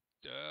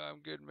I'm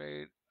good,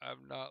 mate.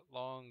 I've not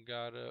long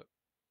got up.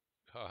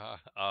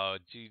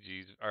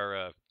 GG's.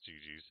 Or,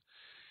 GG's.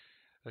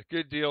 A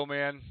good deal,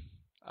 man.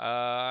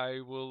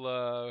 I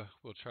will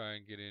try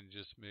and get in.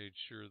 Just made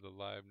sure the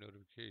live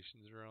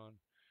notifications are on.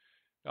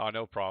 Oh,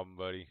 no problem,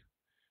 buddy.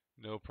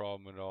 No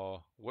problem at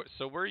all.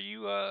 So where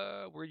you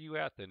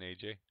at then,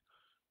 AJ?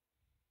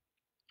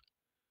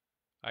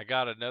 I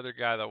got another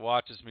guy that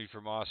watches me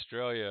from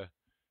Australia.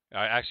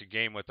 I actually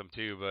game with him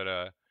too,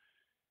 but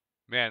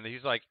man,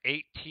 he's like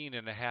 18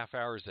 and a half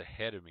hours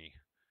ahead of me.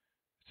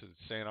 It's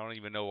insane. I don't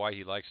even know why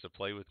he likes to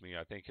play with me.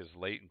 I think his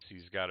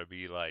latency's got to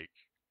be like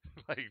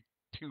like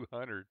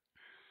 200.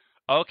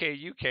 Okay,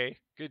 UK.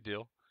 Good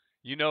deal.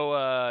 Do you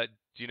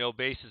know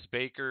Basis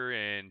Baker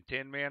and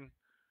Tin Man?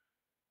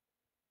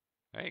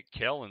 I think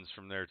Kellen's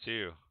from there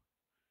too.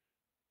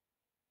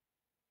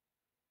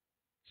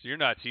 So you're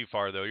not too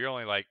far though. You're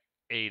only like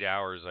 8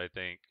 hours, I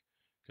think.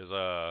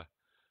 Cause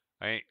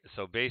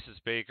so Basis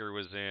Baker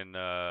was in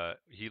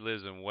he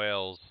lives in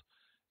Wales,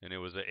 and it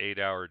was an 8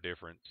 hour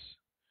difference.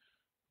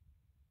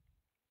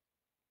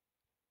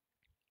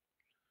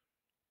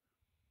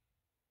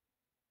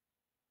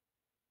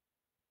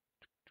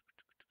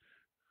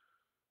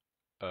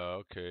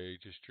 Okay,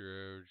 just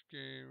your average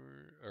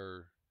gamer.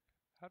 Or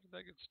how did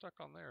that get stuck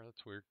on there?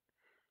 That's weird.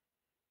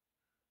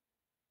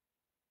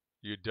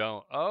 You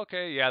don't. Oh,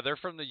 okay, yeah, they're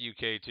from the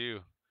UK too.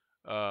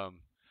 Um,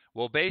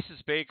 well,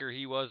 Basis Baker,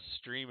 he was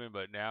streaming,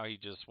 but now he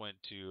just went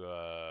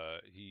to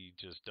he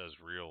just does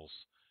reels.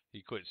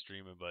 He quit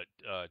streaming, but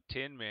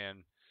Tin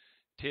Man,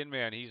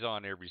 he's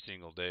on every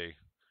single day.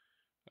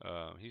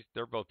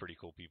 They're both pretty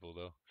cool people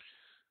though.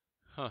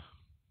 Huh.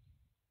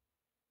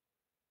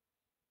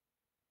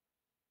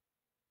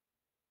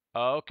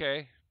 Oh,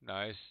 okay,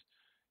 nice.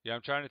 Yeah,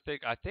 I'm trying to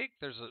think. I think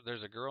there's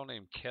a girl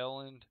named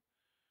Kelland.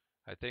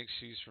 I think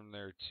she's from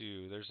there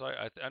too. There's like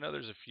I know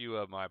there's a few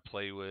of them I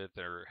play with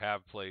or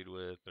have played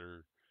with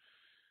or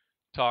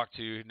talk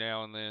to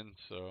now and then.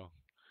 So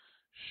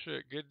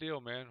shit, good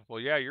deal, man. Well,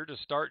 yeah, you're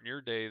just starting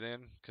your day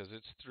then, 'cause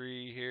it's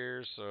 3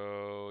 here.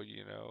 So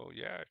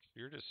yeah,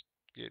 you're just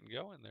getting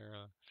going there.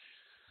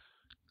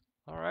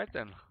 All right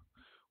then.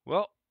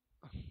 Well,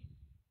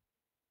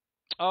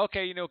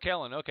 okay, you know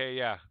Kellen. Okay,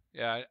 yeah,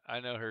 yeah, I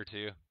know her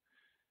too.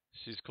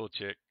 She's a cool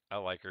chick. I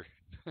like her.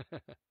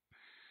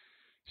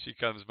 She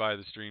comes by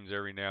the streams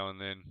every now and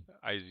then.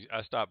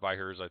 I stop by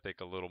hers, I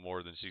think, a little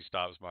more than she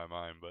stops by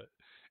mine, but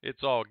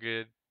it's all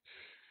good.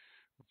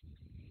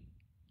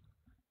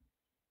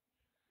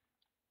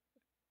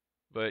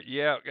 But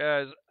yeah,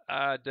 guys,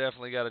 I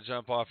definitely got to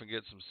jump off and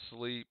get some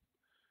sleep.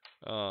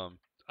 Um,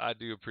 I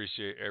do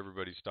appreciate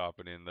everybody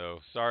stopping in, though.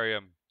 Sorry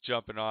I'm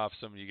jumping off.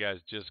 Some of you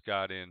guys just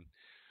got in.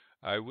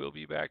 I will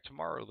be back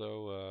tomorrow,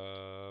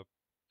 though.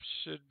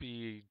 Should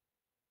be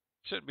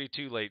shouldn't be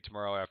too late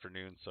tomorrow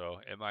afternoon, so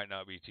it might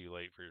not be too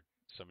late for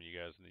some of you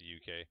guys in the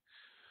UK.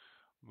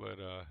 But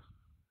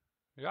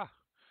yeah.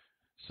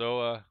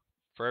 So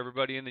for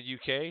everybody in the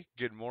UK,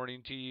 good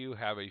morning to you.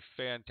 Have a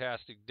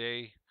fantastic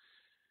day.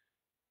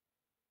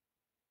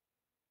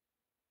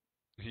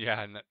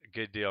 Yeah,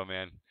 good deal,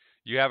 man.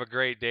 You have a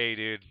great day,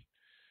 dude.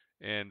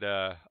 And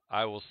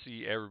I will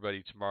see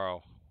everybody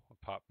tomorrow. I'll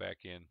pop back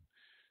in.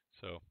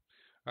 So,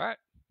 all right.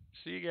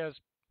 See you guys.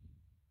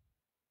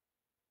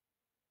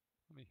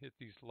 Let me hit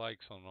these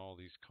likes on all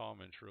these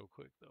comments real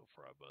quick, though,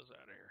 before I buzz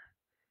out of here.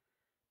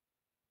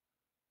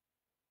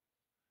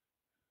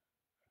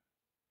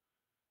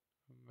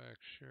 Make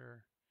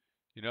sure.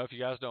 If you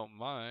guys don't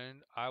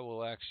mind, I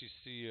will actually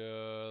see.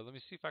 Let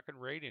me see if I can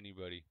rate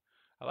anybody.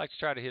 I like to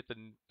try to hit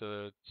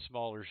the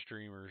smaller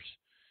streamers.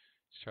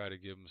 Just try to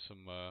give them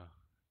some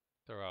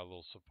throw out a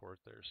little support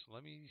there. So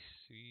let me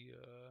see.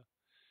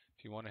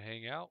 If you want to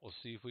hang out, we'll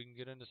see if we can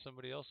get into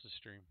somebody else's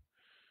stream.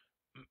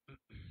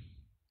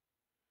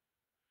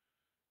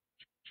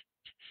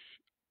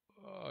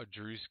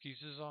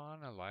 Drewski's is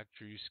on. I like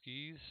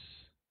Drewski's.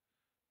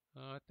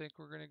 I think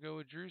we're gonna go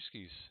with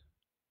Drewski's.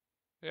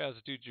 Yeah,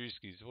 let's do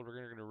Drewskis. Well,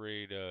 we're gonna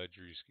raid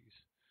Drewskis.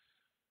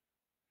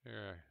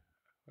 Here,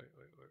 wait.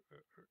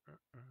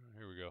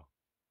 Here we go.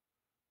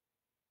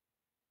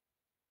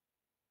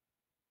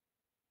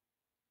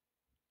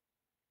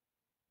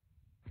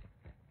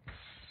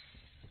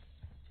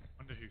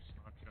 Wonder who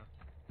sniped you.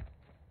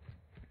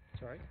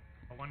 Sorry?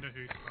 I wonder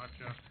who sniped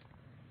you.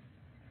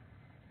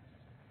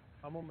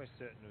 I'm almost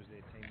certain it was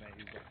their teammate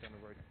who got done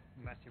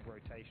a massive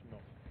rotation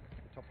off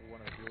the top of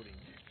one of the buildings.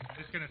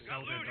 Just gonna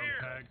sell their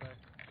dog tag.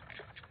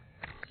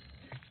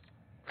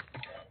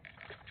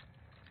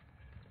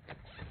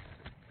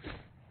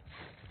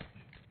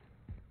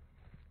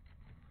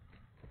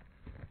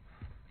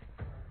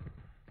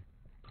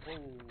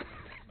 Whoa.